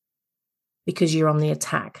struggling because you're on the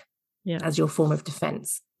attack as your form of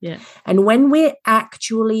defense. Yeah. And when we're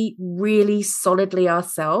actually really solidly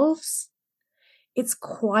ourselves, it's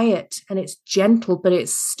quiet and it's gentle, but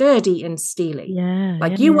it's sturdy and steely. Yeah.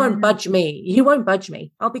 Like you won't budge me. You won't budge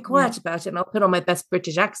me. I'll be quiet about it and I'll put on my best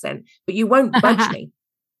British accent, but you won't budge me.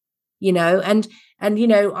 And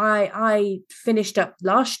I finished up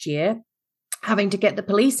last year having to get the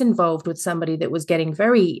police involved with somebody that was getting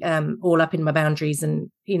very all up in my boundaries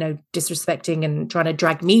and, disrespecting and trying to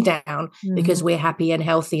drag me down because we're happy and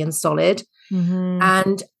healthy and solid. Mm-hmm.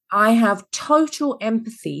 And I have total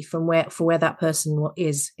empathy for where that person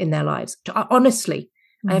is in their lives. Honestly,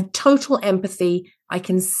 I have total empathy. I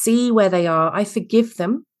can see where they are. I forgive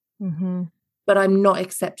them, but I'm not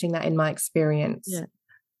accepting that in my experience. Yeah.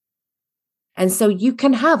 And so you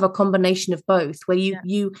can have a combination of both where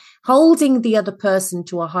you holding the other person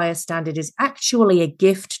to a higher standard is actually a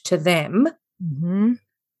gift to them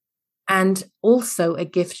and also a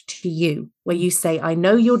gift to you where you say, I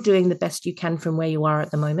know you're doing the best you can from where you are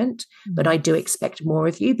at the moment, but I do expect more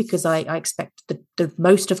of you because I expect the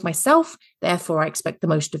most of myself. Therefore, I expect the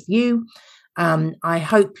most of you. I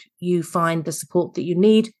hope you find the support that you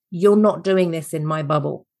need. You're not doing this in my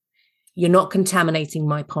bubble. You're not contaminating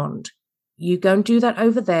my pond. You go and do that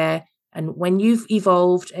over there. And when you've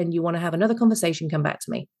evolved and you want to have another conversation, come back to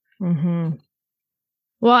me. Mm-hmm.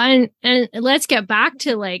 Well, and let's get back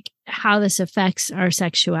to like how this affects our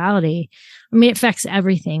sexuality. I mean, it affects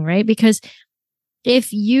everything, right? Because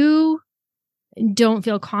if you don't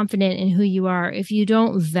feel confident in who you are, if you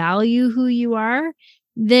don't value who you are,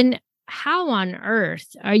 then how on earth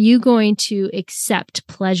are you going to accept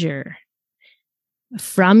pleasure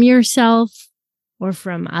from yourself or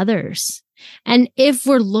from others? And if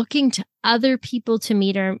we're looking to other people to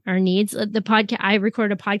meet our needs, the podcast, I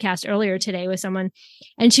recorded a podcast earlier today with someone,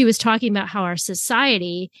 and she was talking about how our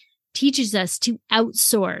society teaches us to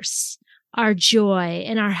outsource our joy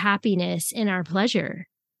and our happiness and our pleasure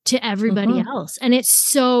to everybody else. And it's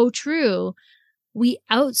so true. We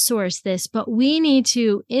outsource this, but we need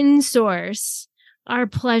to insource our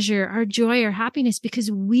pleasure, our joy, our happiness,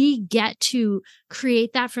 because we get to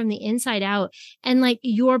create that from the inside out. And like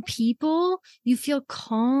your people, you feel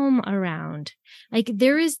calm around. Like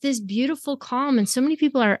there is this beautiful calm. And so many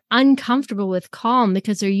people are uncomfortable with calm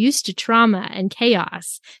because they're used to trauma and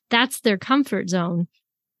chaos. That's their comfort zone.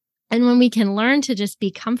 And when we can learn to just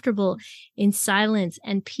be comfortable in silence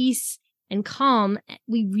and peace and calm,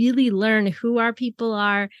 we really learn who our people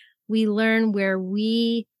are. We learn where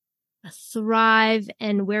we thrive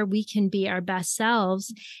and where we can be our best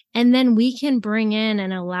selves. And then we can bring in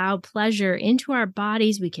and allow pleasure into our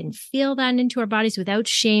bodies. We can feel that into our bodies without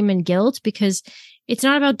shame and guilt, because it's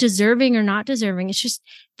not about deserving or not deserving. It's just,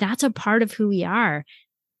 that's a part of who we are.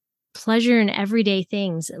 Pleasure in everyday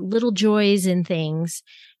things, little joys in things,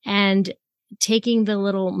 and taking the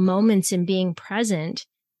little moments and being present.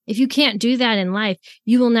 If you can't do that in life,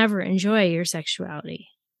 you will never enjoy your sexuality.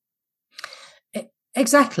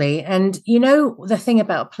 Exactly. And the thing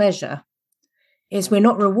about pleasure is we're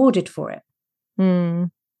not rewarded for it.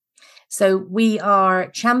 So we are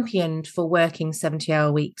championed for working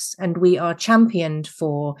 70-hour weeks, and we are championed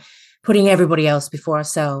for putting everybody else before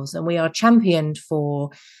ourselves. And we are championed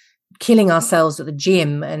for killing ourselves at the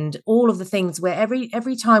gym and all of the things where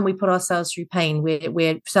every time we put ourselves through pain,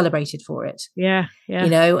 we're celebrated for it. Yeah.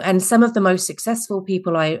 And some of the most successful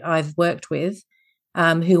people I've worked with,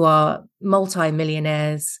 who are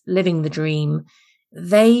multi-millionaires living the dream,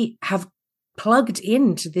 they have plugged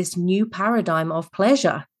into this new paradigm of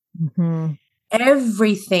pleasure.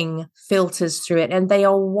 Everything filters through it, and they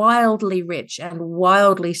are wildly rich and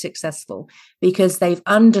wildly successful because they've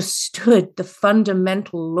understood the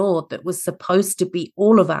fundamental law that was supposed to be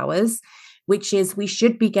all of ours, which is we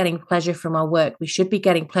should be getting pleasure from our work. We should be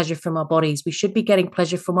getting pleasure from our bodies. We should be getting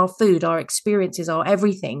pleasure from our food, our experiences, our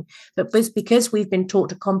everything. But because we've been taught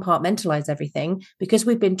to compartmentalize everything, because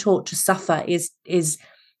we've been taught to suffer is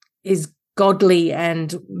godly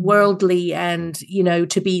and worldly and, you know,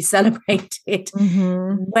 to be celebrated.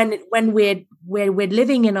 Mm-hmm. When we're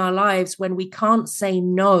living in our lives, when we can't say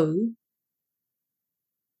no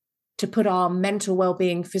to put our mental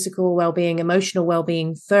well-being, physical well-being, emotional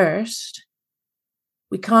well-being first,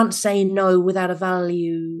 we can't say no without a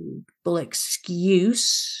valuable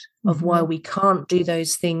excuse of why we can't do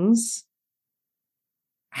those things.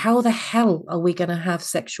 How the hell are we going to have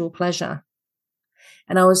sexual pleasure?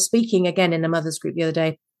 And I was speaking again in a mother's group the other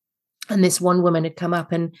day, and this one woman had come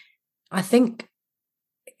up, and I think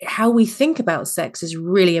how we think about sex is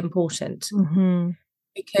really important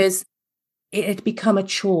because it had become a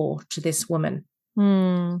chore to this woman.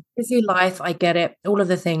 Busy life, I get it, all of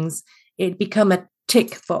the things. It had become a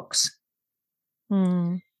tick box.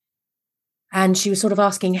 And she was sort of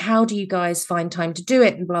asking, how do you guys find time to do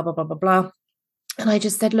it? And blah, blah, blah, blah, blah. And I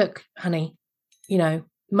just said, look, honey, you know,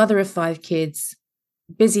 mother of 5 kids,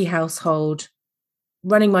 busy household,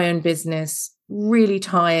 running my own business, really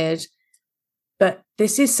tired. But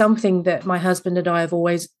this is something that my husband and I have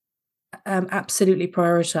always absolutely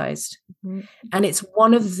prioritized. And it's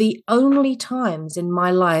one of the only times in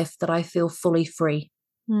my life that I feel fully free.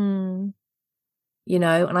 You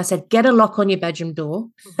know, and I said, get a lock on your bedroom door.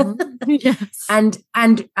 Yes. and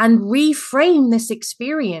reframe this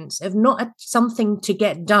experience of not something to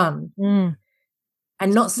get done.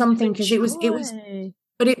 And not something, because she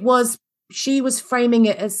was framing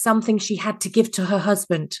it as something she had to give to her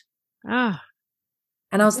husband.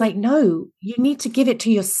 And I was like, no, you need to give it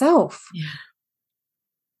to yourself.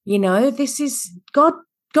 You know, this is God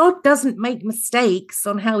doesn't make mistakes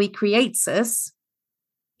on how he creates us.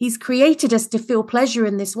 He's created us to feel pleasure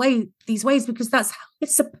in these ways, because that's how we're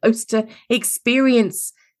supposed to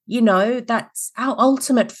experience, you know, that's our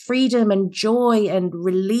ultimate freedom and joy and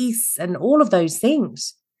release and all of those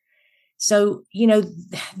things. So, you know,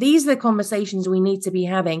 these are the conversations we need to be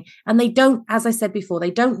having. And they don't, as I said before, they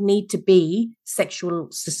don't need to be sexual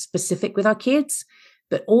specific with our kids,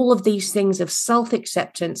 but all of these things of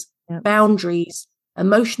self-acceptance, boundaries,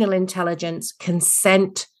 emotional intelligence,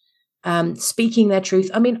 consent, speaking their truth.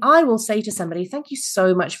 I mean, I will say to somebody, thank you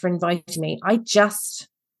so much for inviting me.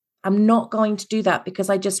 I'm not going to do that because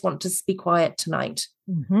I just want to be quiet tonight.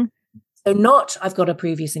 So not, I've got a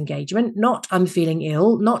previous engagement, not I'm feeling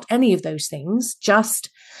ill, not any of those things.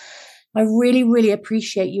 Just, I really, really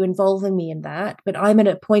appreciate you involving me in that. But I'm at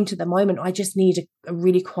a point at the moment, I just need a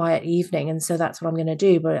really quiet evening. And so that's what I'm going to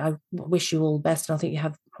do. But I wish you all the best. And I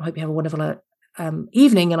hope you have a wonderful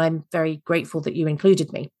evening. And I'm very grateful that you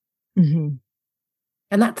included me. And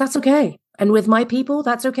that's okay. And with my people,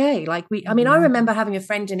 that's okay. Like I remember having a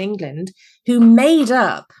friend in England who made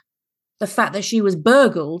up the fact that she was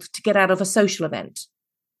burgled to get out of a social event.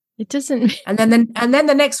 It doesn't. And then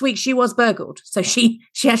the next week she was burgled. So she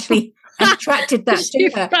actually attracted that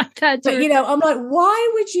to her. But you know, I'm like,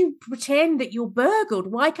 why would you pretend that you're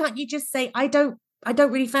burgled? Why can't you just say, I don't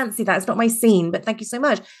really fancy that. It's not my scene, but thank you so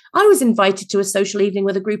much. I was invited to a social evening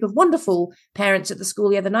with a group of wonderful parents at the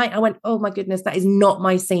school the other night. I went, oh my goodness, that is not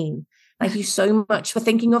my scene. Thank you so much for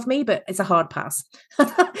thinking of me, but it's a hard pass.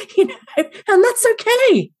 You know, and that's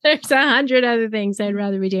okay. There's 100 other things I'd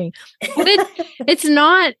rather be doing. But it's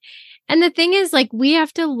not. And the thing is, like, we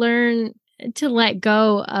have to learn to let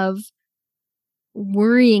go of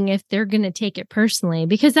worrying if they're going to take it personally,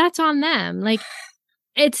 because that's on them. Like,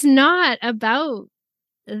 it's not about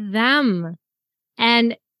them.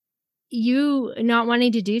 And you not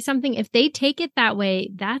wanting to do something, if they take it that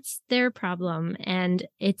way, that's their problem and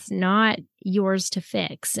it's not yours to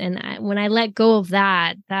fix. And when I let go of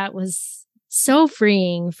that, that was so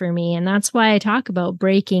freeing for me. And that's why I talk about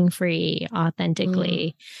breaking free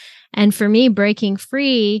authentically. And for me, breaking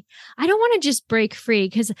free, I don't want to just break free,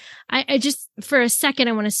 because I just, for a second,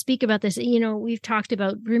 I want to speak about this. You know, we've talked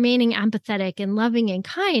about remaining empathetic and loving and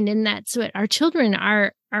kind, and that's what our children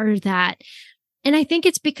are that. And I think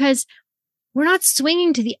it's because we're not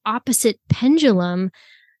swinging to the opposite pendulum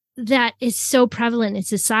that is so prevalent in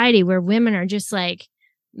society, where women are just like,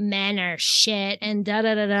 men are shit and da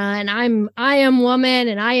da da da, and I am woman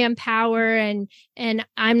and I am power and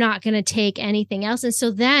I'm not going to take anything else. And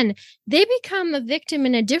so then they become a victim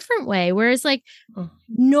in a different way, whereas like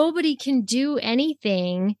nobody can do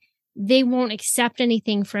anything they won't accept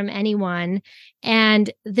anything from anyone.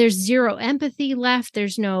 And there's zero empathy left.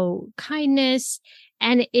 There's no kindness.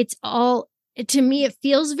 And it's all, to me, it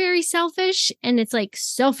feels very selfish. And it's like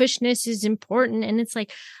selfishness is important. And it's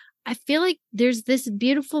like, I feel like there's this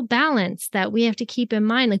beautiful balance that we have to keep in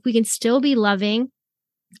mind. Like we can still be loving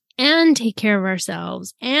and take care of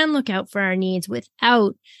ourselves and look out for our needs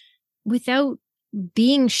without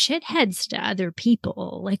being shitheads to other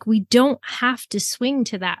people. Like we don't have to swing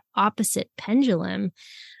to that opposite pendulum,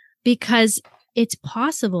 because it's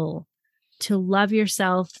possible to love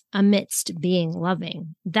yourself amidst being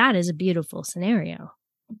loving. That is a beautiful scenario.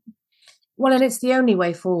 Well, and it's the only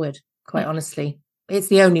way forward, quite honestly. It's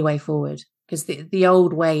the only way forward, because the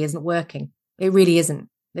old way isn't working. It really isn't.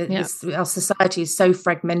 Our society is so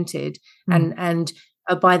fragmented and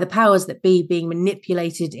by the powers that be being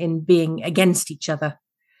manipulated in being against each other.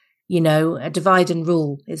 A divide and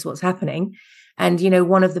rule is what's happening. And,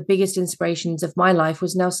 one of the biggest inspirations of my life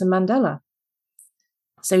was Nelson Mandela.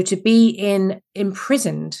 So to be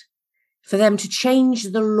imprisoned, for them to change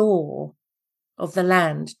the law of the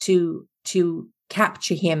land to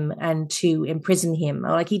capture him and to imprison him,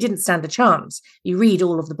 like he didn't stand a chance. You read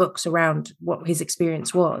all of the books around what his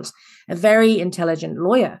experience was. A very intelligent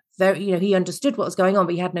lawyer, he understood what was going on,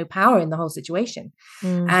 but he had no power in the whole situation.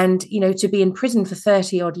 And to be in prison for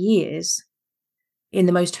 30 odd years in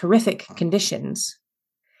the most horrific conditions,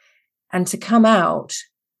 and to come out,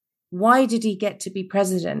 why did he get to be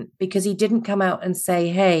president? Because he didn't come out and say,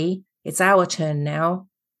 hey, it's our turn now,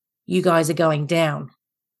 you guys are going down.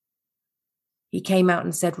 He came out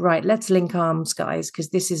and said, right, let's link arms, guys,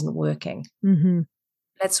 because this isn't working.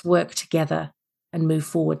 Let's work together and move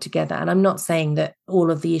forward together. And I'm not saying that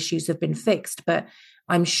all of the issues have been fixed, but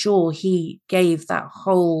I'm sure he gave that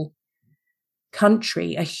whole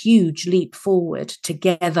country a huge leap forward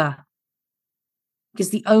together.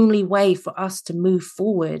 Because the only way for us to move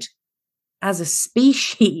forward as a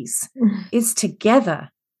species is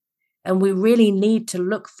together. And we really need to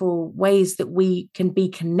look for ways that we can be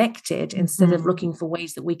connected instead of looking for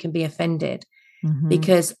ways that we can be offended.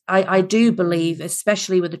 Because I do believe,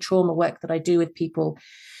 especially with the trauma work that I do with people,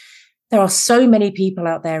 there are so many people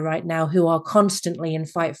out there right now who are constantly in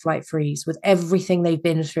fight, flight, freeze with everything they've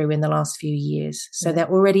been through in the last few years. So they're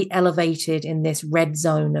already elevated in this red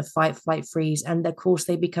zone of fight, flight, freeze. And of course,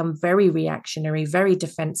 they become very reactionary, very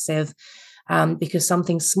defensive. Because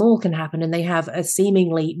something small can happen and they have a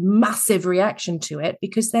seemingly massive reaction to it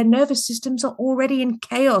because their nervous systems are already in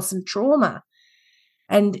chaos and trauma.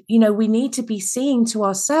 And, we need to be seeing to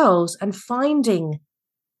ourselves and finding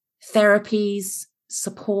therapies,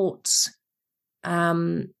 supports,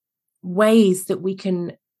 ways that we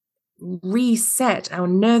can reset our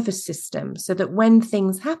nervous system so that when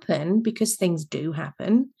things happen, because things do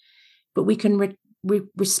happen, but we can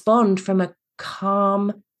respond from a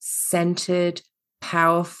calm, centered,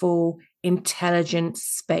 powerful, intelligent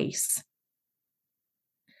space.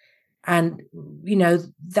 And,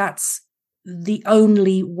 that's the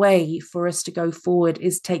only way for us to go forward,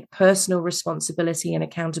 is take personal responsibility and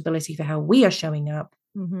accountability for how we are showing up.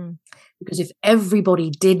 Because if everybody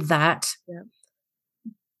did that,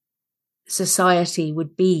 society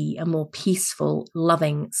would be a more peaceful,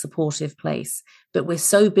 loving, supportive place. But we're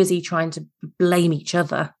so busy trying to blame each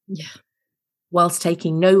other. Whilst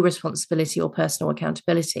taking no responsibility or personal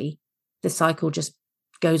accountability, the cycle just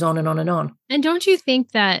goes on and on and on. And don't you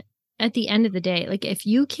think that at the end of the day, like if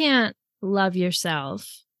you can't love yourself,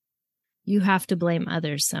 you have to blame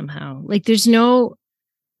others somehow? Like there's no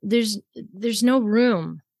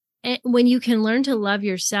room. And when you can learn to love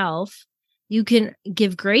yourself, you can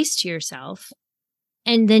give grace to yourself,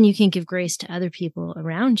 and then you can give grace to other people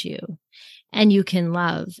around you. And you can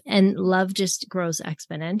love, and love just grows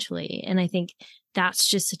exponentially. And I think that's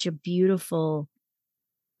just such a beautiful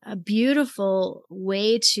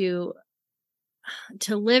way to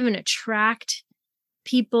live and attract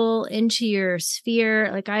people into your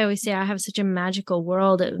sphere. Like I always say, I have such a magical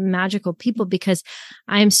world of magical people because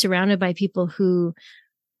I'm surrounded by people who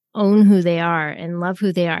own who they are and love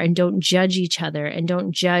who they are and don't judge each other and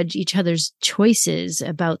don't judge each other's choices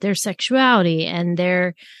about their sexuality and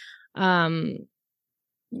their their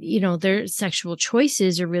sexual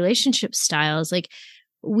choices or relationship styles. Like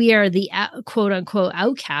we are the quote unquote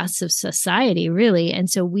outcasts of society, really. And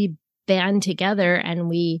so we band together and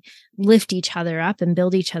we lift each other up and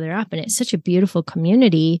build each other up. And it's such a beautiful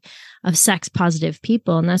community of sex positive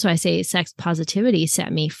people. And that's why I say sex positivity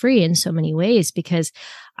set me free in so many ways, because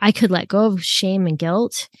I could let go of shame and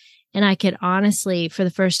guilt. And I could honestly, for the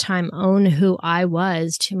first time, own who I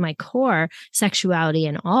was to my core, sexuality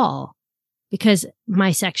and all. because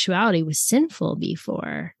my sexuality was sinful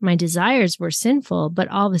before. My desires were sinful, but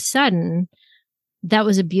all of a sudden, that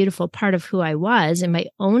was a beautiful part of who I was. And by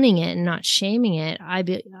owning it and not shaming it,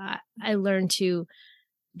 I learned to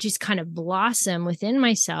just kind of blossom within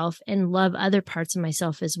myself and love other parts of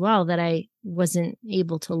myself as well that I wasn't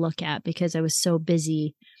able to look at because I was so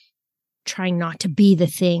busy trying not to be the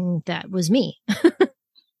thing that was me.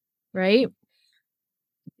 Right?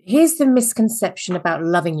 Here's the misconception about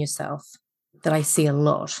loving yourself that I see a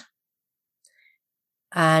lot.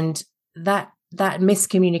 And that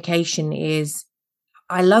miscommunication is,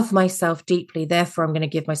 I love myself deeply, therefore I'm going to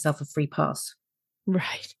give myself a free pass.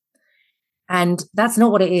 Right. And that's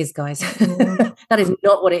not what it is, guys. That is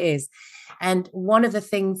not what it is. And one of the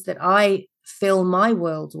things that I fill my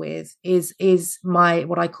world with is my,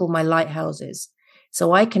 what I call my lighthouses.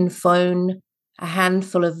 So I can phone a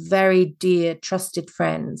handful of very dear, trusted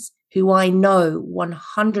friends who I know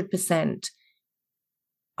 100%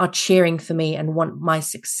 are cheering for me and want my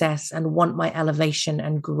success and want my elevation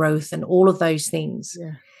and growth and all of those things.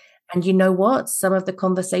 Yeah. And you know what? Some of the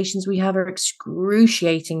conversations we have are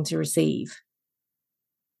excruciating to receive.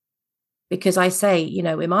 Because I say, you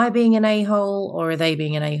know, am I being an a-hole or are they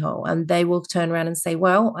being an a-hole? And they will turn around and say,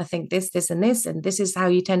 well, I think this, and this is how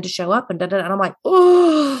you tend to show up. And da, da, da. And I'm like,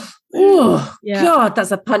 yeah. God,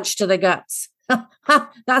 that's a punch to the guts.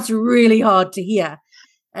 That's really hard to hear.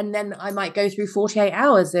 And then I might go through 48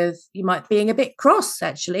 hours of you might being a bit cross,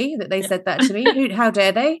 actually, that they said that to me. How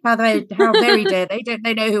dare they? How very dare they? Don't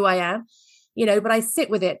they know who I am? You know, but I sit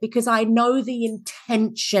with it because I know the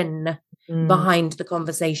intention behind the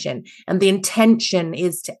conversation. And the intention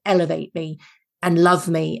is to elevate me and love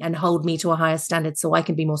me and hold me to a higher standard so I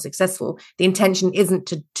can be more successful. The intention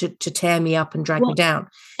isn't to tear me up and drag me down.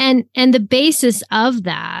 And the basis of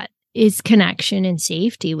that is connection and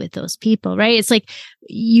safety with those people, right? It's like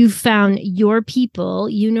you found your people,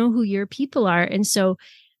 you know who your people are. And so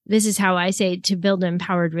this is how I say to build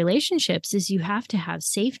empowered relationships is you have to have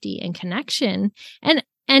safety and connection.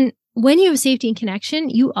 And when you have safety and connection,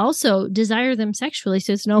 you also desire them sexually.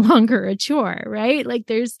 So it's no longer a chore, right? Like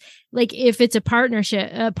there's like, if it's a partner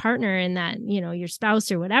in that, you know, your spouse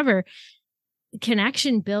or whatever,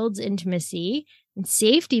 connection builds intimacy. And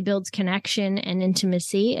safety builds connection and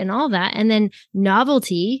intimacy and all that. And then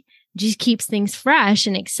novelty just keeps things fresh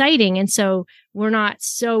and exciting. And so we're not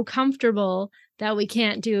so comfortable that we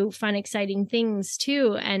can't do fun, exciting things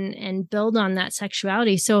too and build on that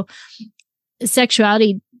sexuality. So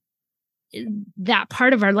sexuality, that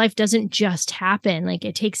part of our life doesn't just happen. Like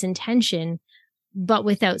it takes intention, but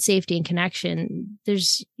without safety and connection,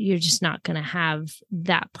 you're just not going to have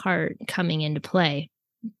that part coming into play.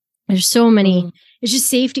 There's so many, it's just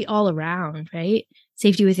safety all around, right?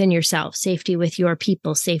 Safety within yourself, safety with your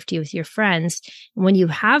people, safety with your friends. And when you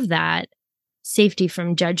have that safety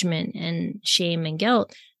from judgment and shame and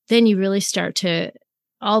guilt, then you really start to,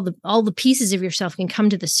 all the pieces of yourself can come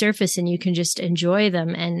to the surface and you can just enjoy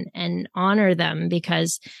them and honor them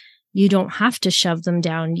because you don't have to shove them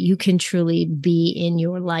down. You can truly be in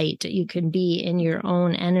your light. You can be in your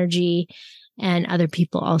own energy. And other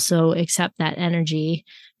people also accept that energy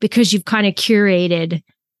because you've kind of curated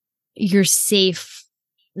your safe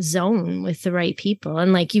zone with the right people.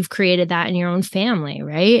 And like you've created that in your own family,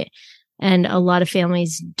 right? And a lot of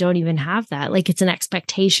families don't even have that. Like it's an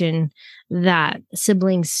expectation that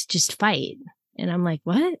siblings just fight. And I'm like,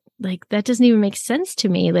 what? Like that doesn't even make sense to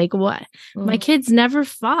me. Like what? My kids never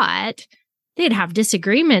fought. They'd have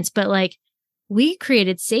disagreements, but like we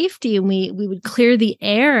created safety and we would clear the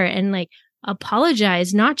air and like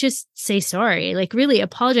apologize, not just say sorry, like really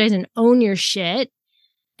apologize and own your shit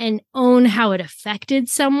and own how it affected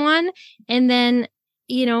someone. And then,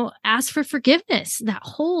 you know, ask for forgiveness, that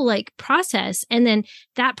whole like process. And then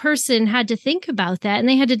that person had to think about that and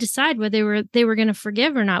they had to decide whether they were going to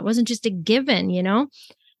forgive or not. It wasn't just a given, you know?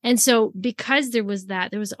 And so because there was that,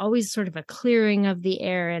 there was always sort of a clearing of the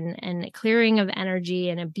air and a clearing of energy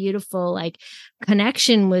and a beautiful like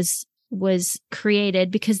connection was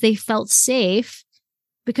created because they felt safe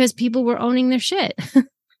because people were owning their shit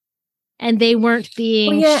and they weren't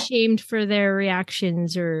being shamed for their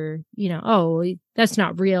reactions or, you know, oh, that's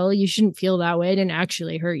not real. You shouldn't feel that way. It didn't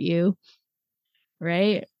actually hurt you.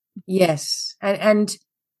 Right. Yes. And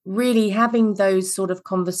really having those sort of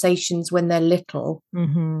conversations when they're little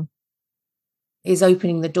is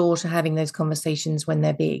opening the door to having those conversations when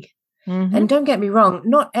they're big. And don't get me wrong,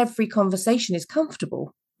 not every conversation is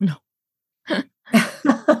comfortable. No.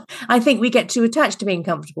 I think we get too attached to being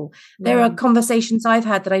comfortable. There are conversations I've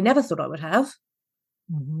had that I never thought I would have.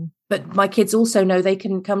 But my kids also know they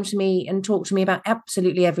can come to me and talk to me about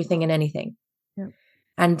absolutely everything and anything.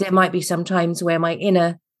 And there might be some times where my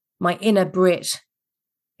inner Brit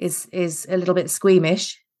is a little bit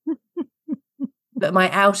squeamish, but my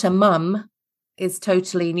outer mum is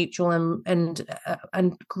totally neutral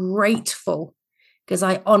and grateful, because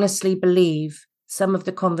I honestly believe some of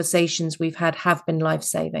the conversations we've had have been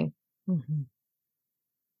life-saving. Mm-hmm.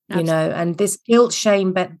 You know, and this guilt,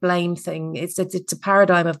 shame, blame thing, it's a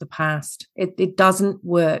paradigm of the past. It doesn't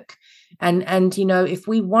work. And you know, if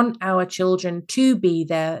we want our children to be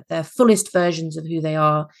their fullest versions of who they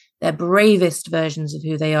are, their bravest versions of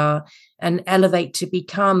who they are, and elevate to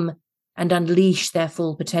become and unleash their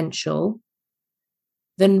full potential,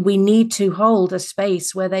 then we need to hold a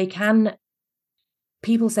space where they can,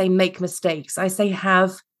 people say make mistakes. I say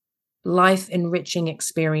have life enriching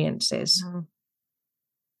experiences. Mm-hmm.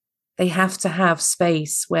 They have to have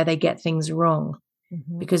space where they get things wrong,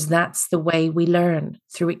 mm-hmm. because that's the way we learn,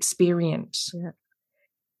 through experience. Yeah.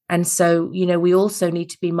 And so, you know, we also need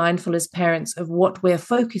to be mindful as parents of what we're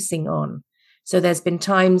focusing on. So there's been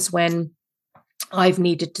times when I've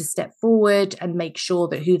needed to step forward and make sure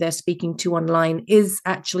that who they're speaking to online is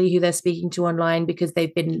actually who they're speaking to online, because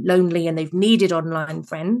they've been lonely and they've needed online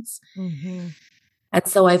friends. Mm-hmm. And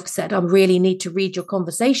so I've said, I really need to read your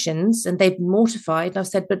conversations. And they've been mortified. And I've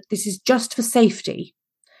said, but this is just for safety.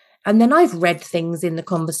 And then I've read things in the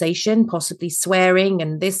conversation, possibly swearing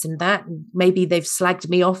and this and that. And maybe they've slagged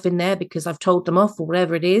me off in there because I've told them off or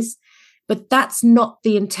whatever it is. But that's not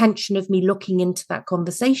the intention of me looking into that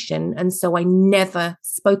conversation. And so I never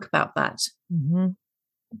spoke about that. Mm-hmm.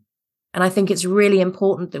 And I think it's really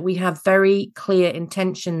important that we have very clear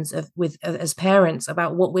intentions as parents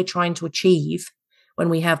about what we're trying to achieve when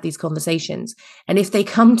we have these conversations. And if they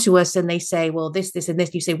come to us and they say, well, this, and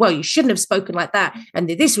this, you say, well, you shouldn't have spoken like that. And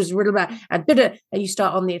this was really bad. And you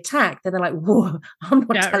start on the attack. Then they're like, whoa, I'm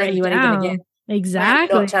not telling you anything again.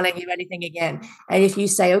 Exactly. I'm not telling you anything again. And if you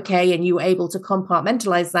say, okay, and you're able to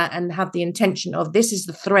compartmentalize that and have the intention of, this is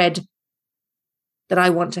the thread that I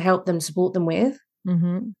want to help them, support them with,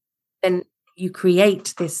 mm-hmm. then you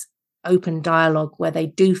create this open dialogue where they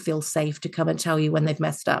do feel safe to come and tell you when they've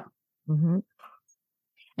messed up. Mm-hmm.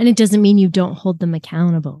 And it doesn't mean you don't hold them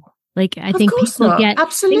accountable. Like, I think people get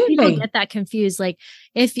that confused. Like,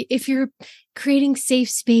 if you're creating safe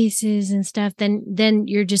spaces and stuff, then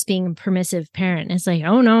you're just being a permissive parent. It's like,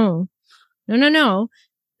 oh no.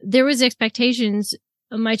 There was expectations.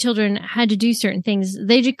 My children had to do certain things.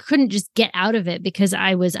 They couldn't just get out of it because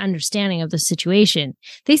I was understanding of the situation.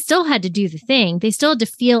 They still had to do the thing. They still had to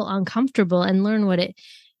feel uncomfortable and learn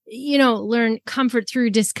learn comfort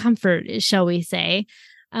through discomfort, shall we say.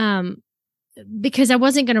 Because I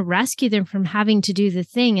wasn't going to rescue them from having to do the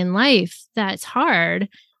thing in life that's hard,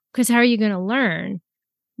 because how are you going to learn?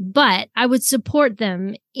 But I would support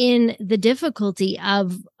them in the difficulty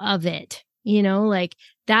of it, like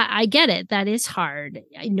that. I get it. That is hard.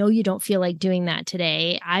 I know you don't feel like doing that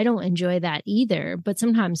today. I don't enjoy that either, but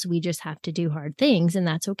sometimes we just have to do hard things, and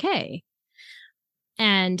that's okay.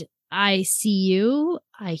 And I see you,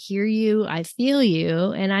 I hear you, I feel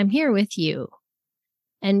you, and I'm here with you.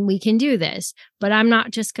 And we can do this, but I'm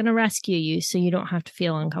not just going to rescue you so you don't have to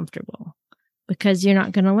feel uncomfortable, because you're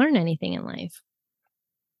not going to learn anything in life.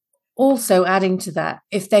 Also, adding to that,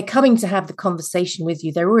 if they're coming to have the conversation with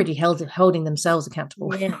you, they're already holding themselves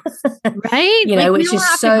accountable. Yes. Right? Which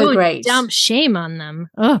is so great. Dump shame on them.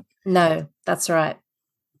 Oh, no, that's right.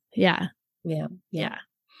 Yeah. Yeah.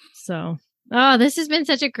 So, this has been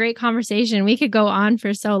such a great conversation. We could go on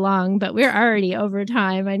for so long, but we're already over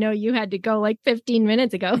time. I know you had to go like 15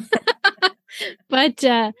 minutes ago. But,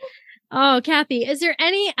 Kathy, is there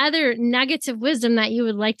any other nuggets of wisdom that you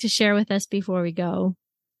would like to share with us before we go?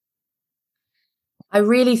 I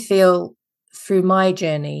really feel through my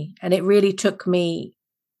journey, and it really took me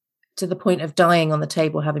to the point of dying on the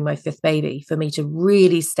table, having my fifth baby, for me to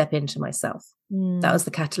really step into myself. That was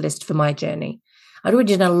the catalyst for my journey. I'd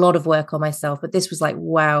already done a lot of work on myself, but this was like,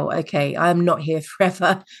 wow, okay, I'm not here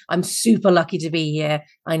forever. I'm super lucky to be here.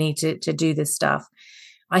 I need to do this stuff.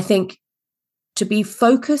 I think to be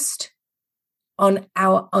focused on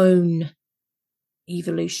our own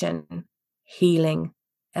evolution, healing,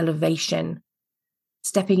 elevation,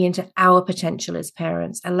 stepping into our potential as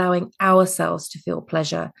parents, allowing ourselves to feel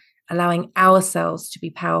pleasure, allowing ourselves to be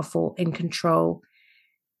powerful, in control.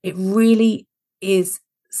 It really is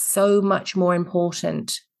so much more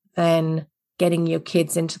important than getting your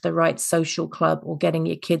kids into the right social club or getting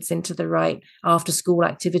your kids into the right after school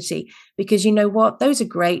activity, because you know what, those are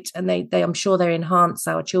great, and they I'm sure they enhance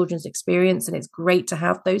our children's experience, and it's great to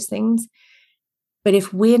have those things. But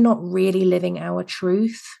if we're not really living our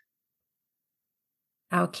truth,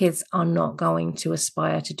 our kids are not going to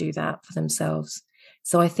aspire to do that for themselves.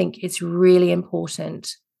 So I think it's really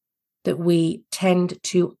important that we tend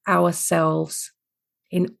to ourselves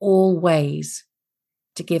in all ways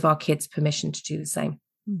to give our kids permission to do the same.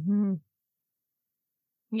 Mm-hmm.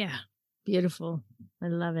 Yeah. Beautiful. I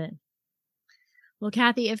love it. Well,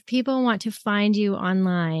 Kathy, if people want to find you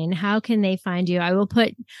online, how can they find you? I will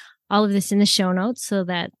put all of this in the show notes so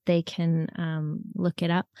that they can look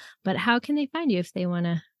it up. But how can they find you if they want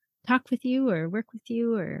to talk with you or work with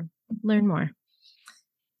you or learn more?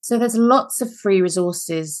 So there's lots of free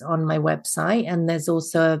resources on my website, and there's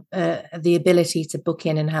also the ability to book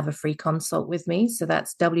in and have a free consult with me. So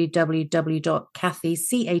that's www.Kathy,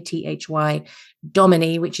 Cathy,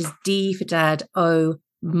 Domini, which is D for Dad, O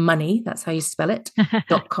money, that's how you spell it,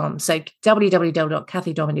 .com. So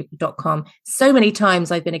www.cathydominic.com. So many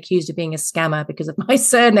times I've been accused of being a scammer because of my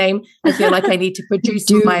surname. I feel like I need to produce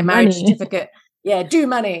my marriage certificate. Yeah, do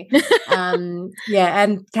money. And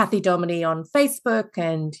Kathy Domini on Facebook.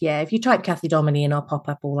 And if you type Kathy Domini in, I'll pop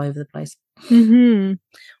up all over the place. Mm-hmm.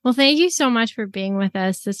 Well, thank you so much for being with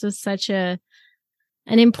us. This was such an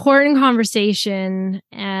important conversation,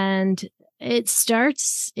 and it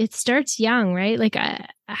starts young, right? Like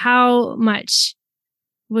how much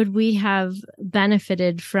would we have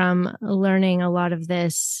benefited from learning a lot of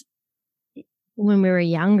this when we were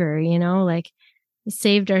younger, like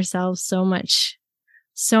saved ourselves so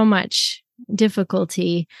much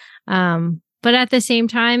difficulty. But at the same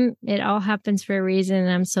time, it all happens for a reason.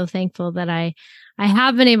 And I'm so thankful that I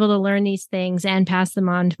have been able to learn these things and pass them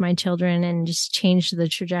on to my children and just change the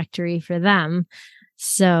trajectory for them.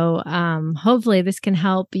 So hopefully this can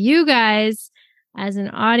help you guys as an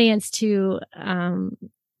audience to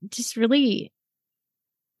just really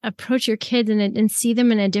approach your kids and see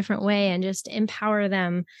them in a different way and just empower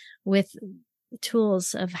them with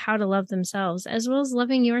tools of how to love themselves as well as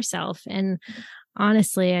loving yourself. And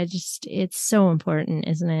honestly, it's so important,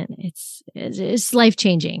 isn't it? It's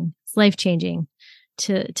life-changing. It's life-changing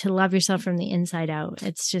to love yourself from the inside out.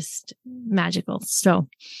 It's just magical. So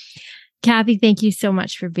Kathy, thank you so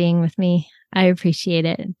much for being with me. I appreciate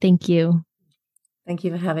it. Thank you. Thank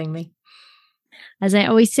you for having me. As I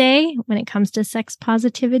always say, when it comes to sex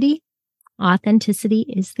positivity, authenticity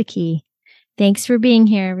is the key. Thanks for being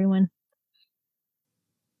here, everyone.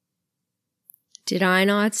 Did I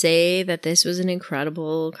not say that this was an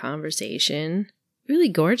incredible conversation? Really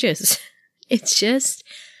gorgeous. It just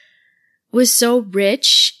was so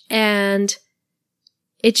rich, and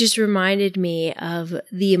it just reminded me of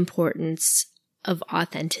the importance of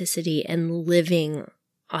authenticity and living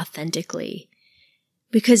authentically.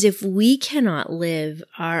 Because if we cannot live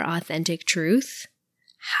our authentic truth,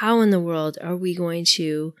 how in the world are we going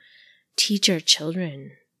to teach our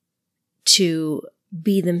children to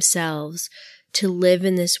be themselves, to live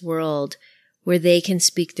in this world where they can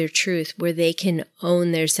speak their truth, where they can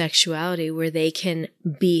own their sexuality, where they can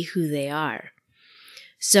be who they are?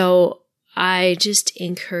 So I just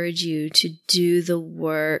encourage you to do the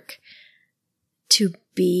work to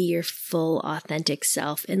be your full authentic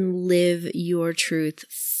self and live your truth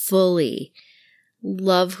fully.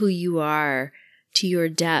 Love who you are to your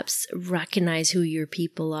depths. Recognize who your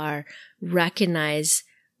people are. Recognize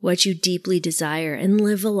what you deeply desire and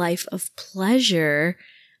live a life of pleasure.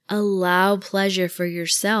 Allow pleasure for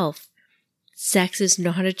yourself. Sex is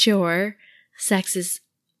not a chore. Sex is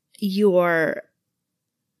your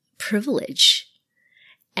privilege.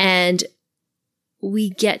 And we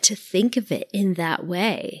get to think of it in that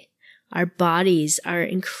way. Our bodies are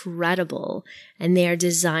incredible and they are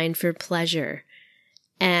designed for pleasure.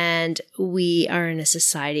 And we are in a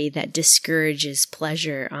society that discourages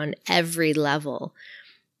pleasure on every level.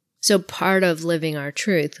 So part of living our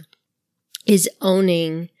truth is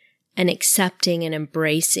owning and accepting and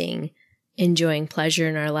embracing enjoying pleasure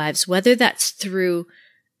in our lives, whether that's through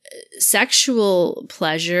sexual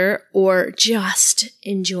pleasure or just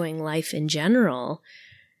enjoying life in general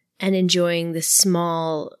and enjoying the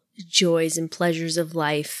small joys and pleasures of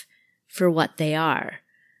life for what they are.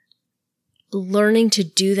 Learning to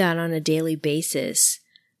do that on a daily basis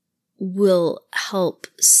will help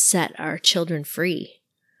set our children free,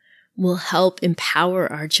 will help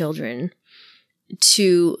empower our children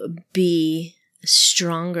to be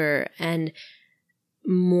stronger and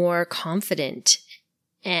more confident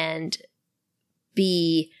and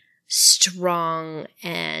be strong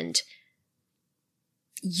and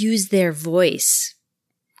use their voice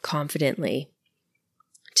confidently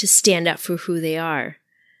to stand up for who they are,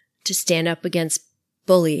 to stand up against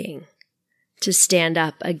bullying, to stand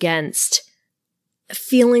up against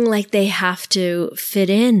feeling like they have to fit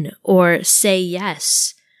in or say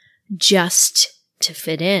yes just to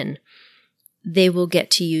fit in. They will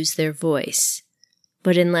get to use their voice.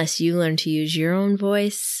 But unless you learn to use your own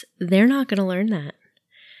voice, they're not going to learn that.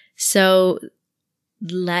 So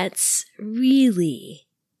let's really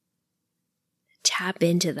tap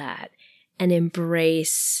into that and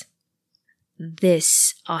embrace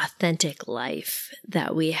this authentic life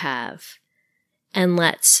that we have. And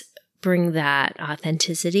let's bring that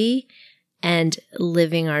authenticity and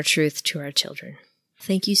living our truth to our children.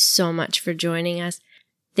 Thank you so much for joining us.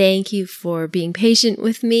 Thank you for being patient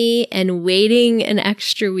with me and waiting an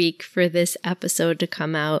extra week for this episode to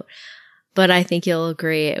come out. But I think you'll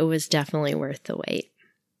agree it was definitely worth the wait.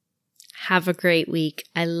 Have a great week.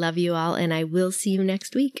 I love you all, and I will see you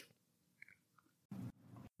next week.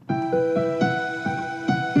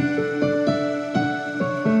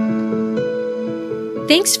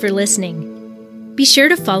 Thanks for listening. Be sure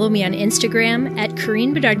to follow me on Instagram at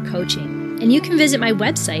Corinne Bedard Coaching, and you can visit my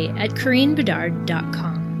website at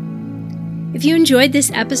CorinneBedard.com. If you enjoyed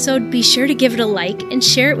this episode, be sure to give it a like and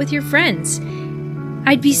share it with your friends.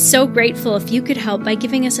 I'd be so grateful if you could help by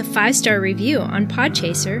giving us a 5-star review on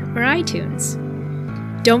Podchaser or iTunes.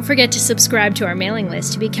 Don't forget to subscribe to our mailing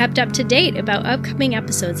list to be kept up to date about upcoming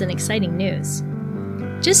episodes and exciting news.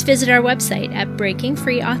 Just visit our website at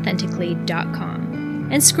breakingfreeauthentically.com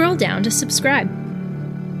and scroll down to subscribe.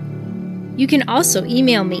 You can also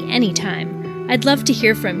email me anytime. I'd love to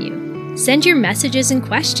hear from you. Send your messages and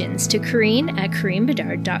questions to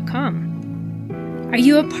Corinne@CorinneBedard.com. Are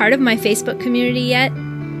you a part of my Facebook community yet?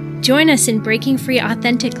 Join us in Breaking Free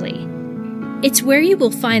Authentically. It's where you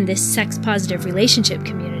will find this sex-positive relationship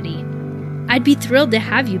community. I'd be thrilled to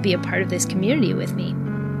have you be a part of this community with me.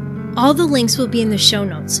 All the links will be in the show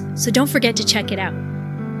notes, so don't forget to check it out.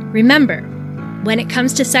 Remember, when it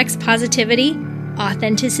comes to sex positivity,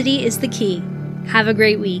 authenticity is the key. Have a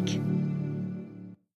great week.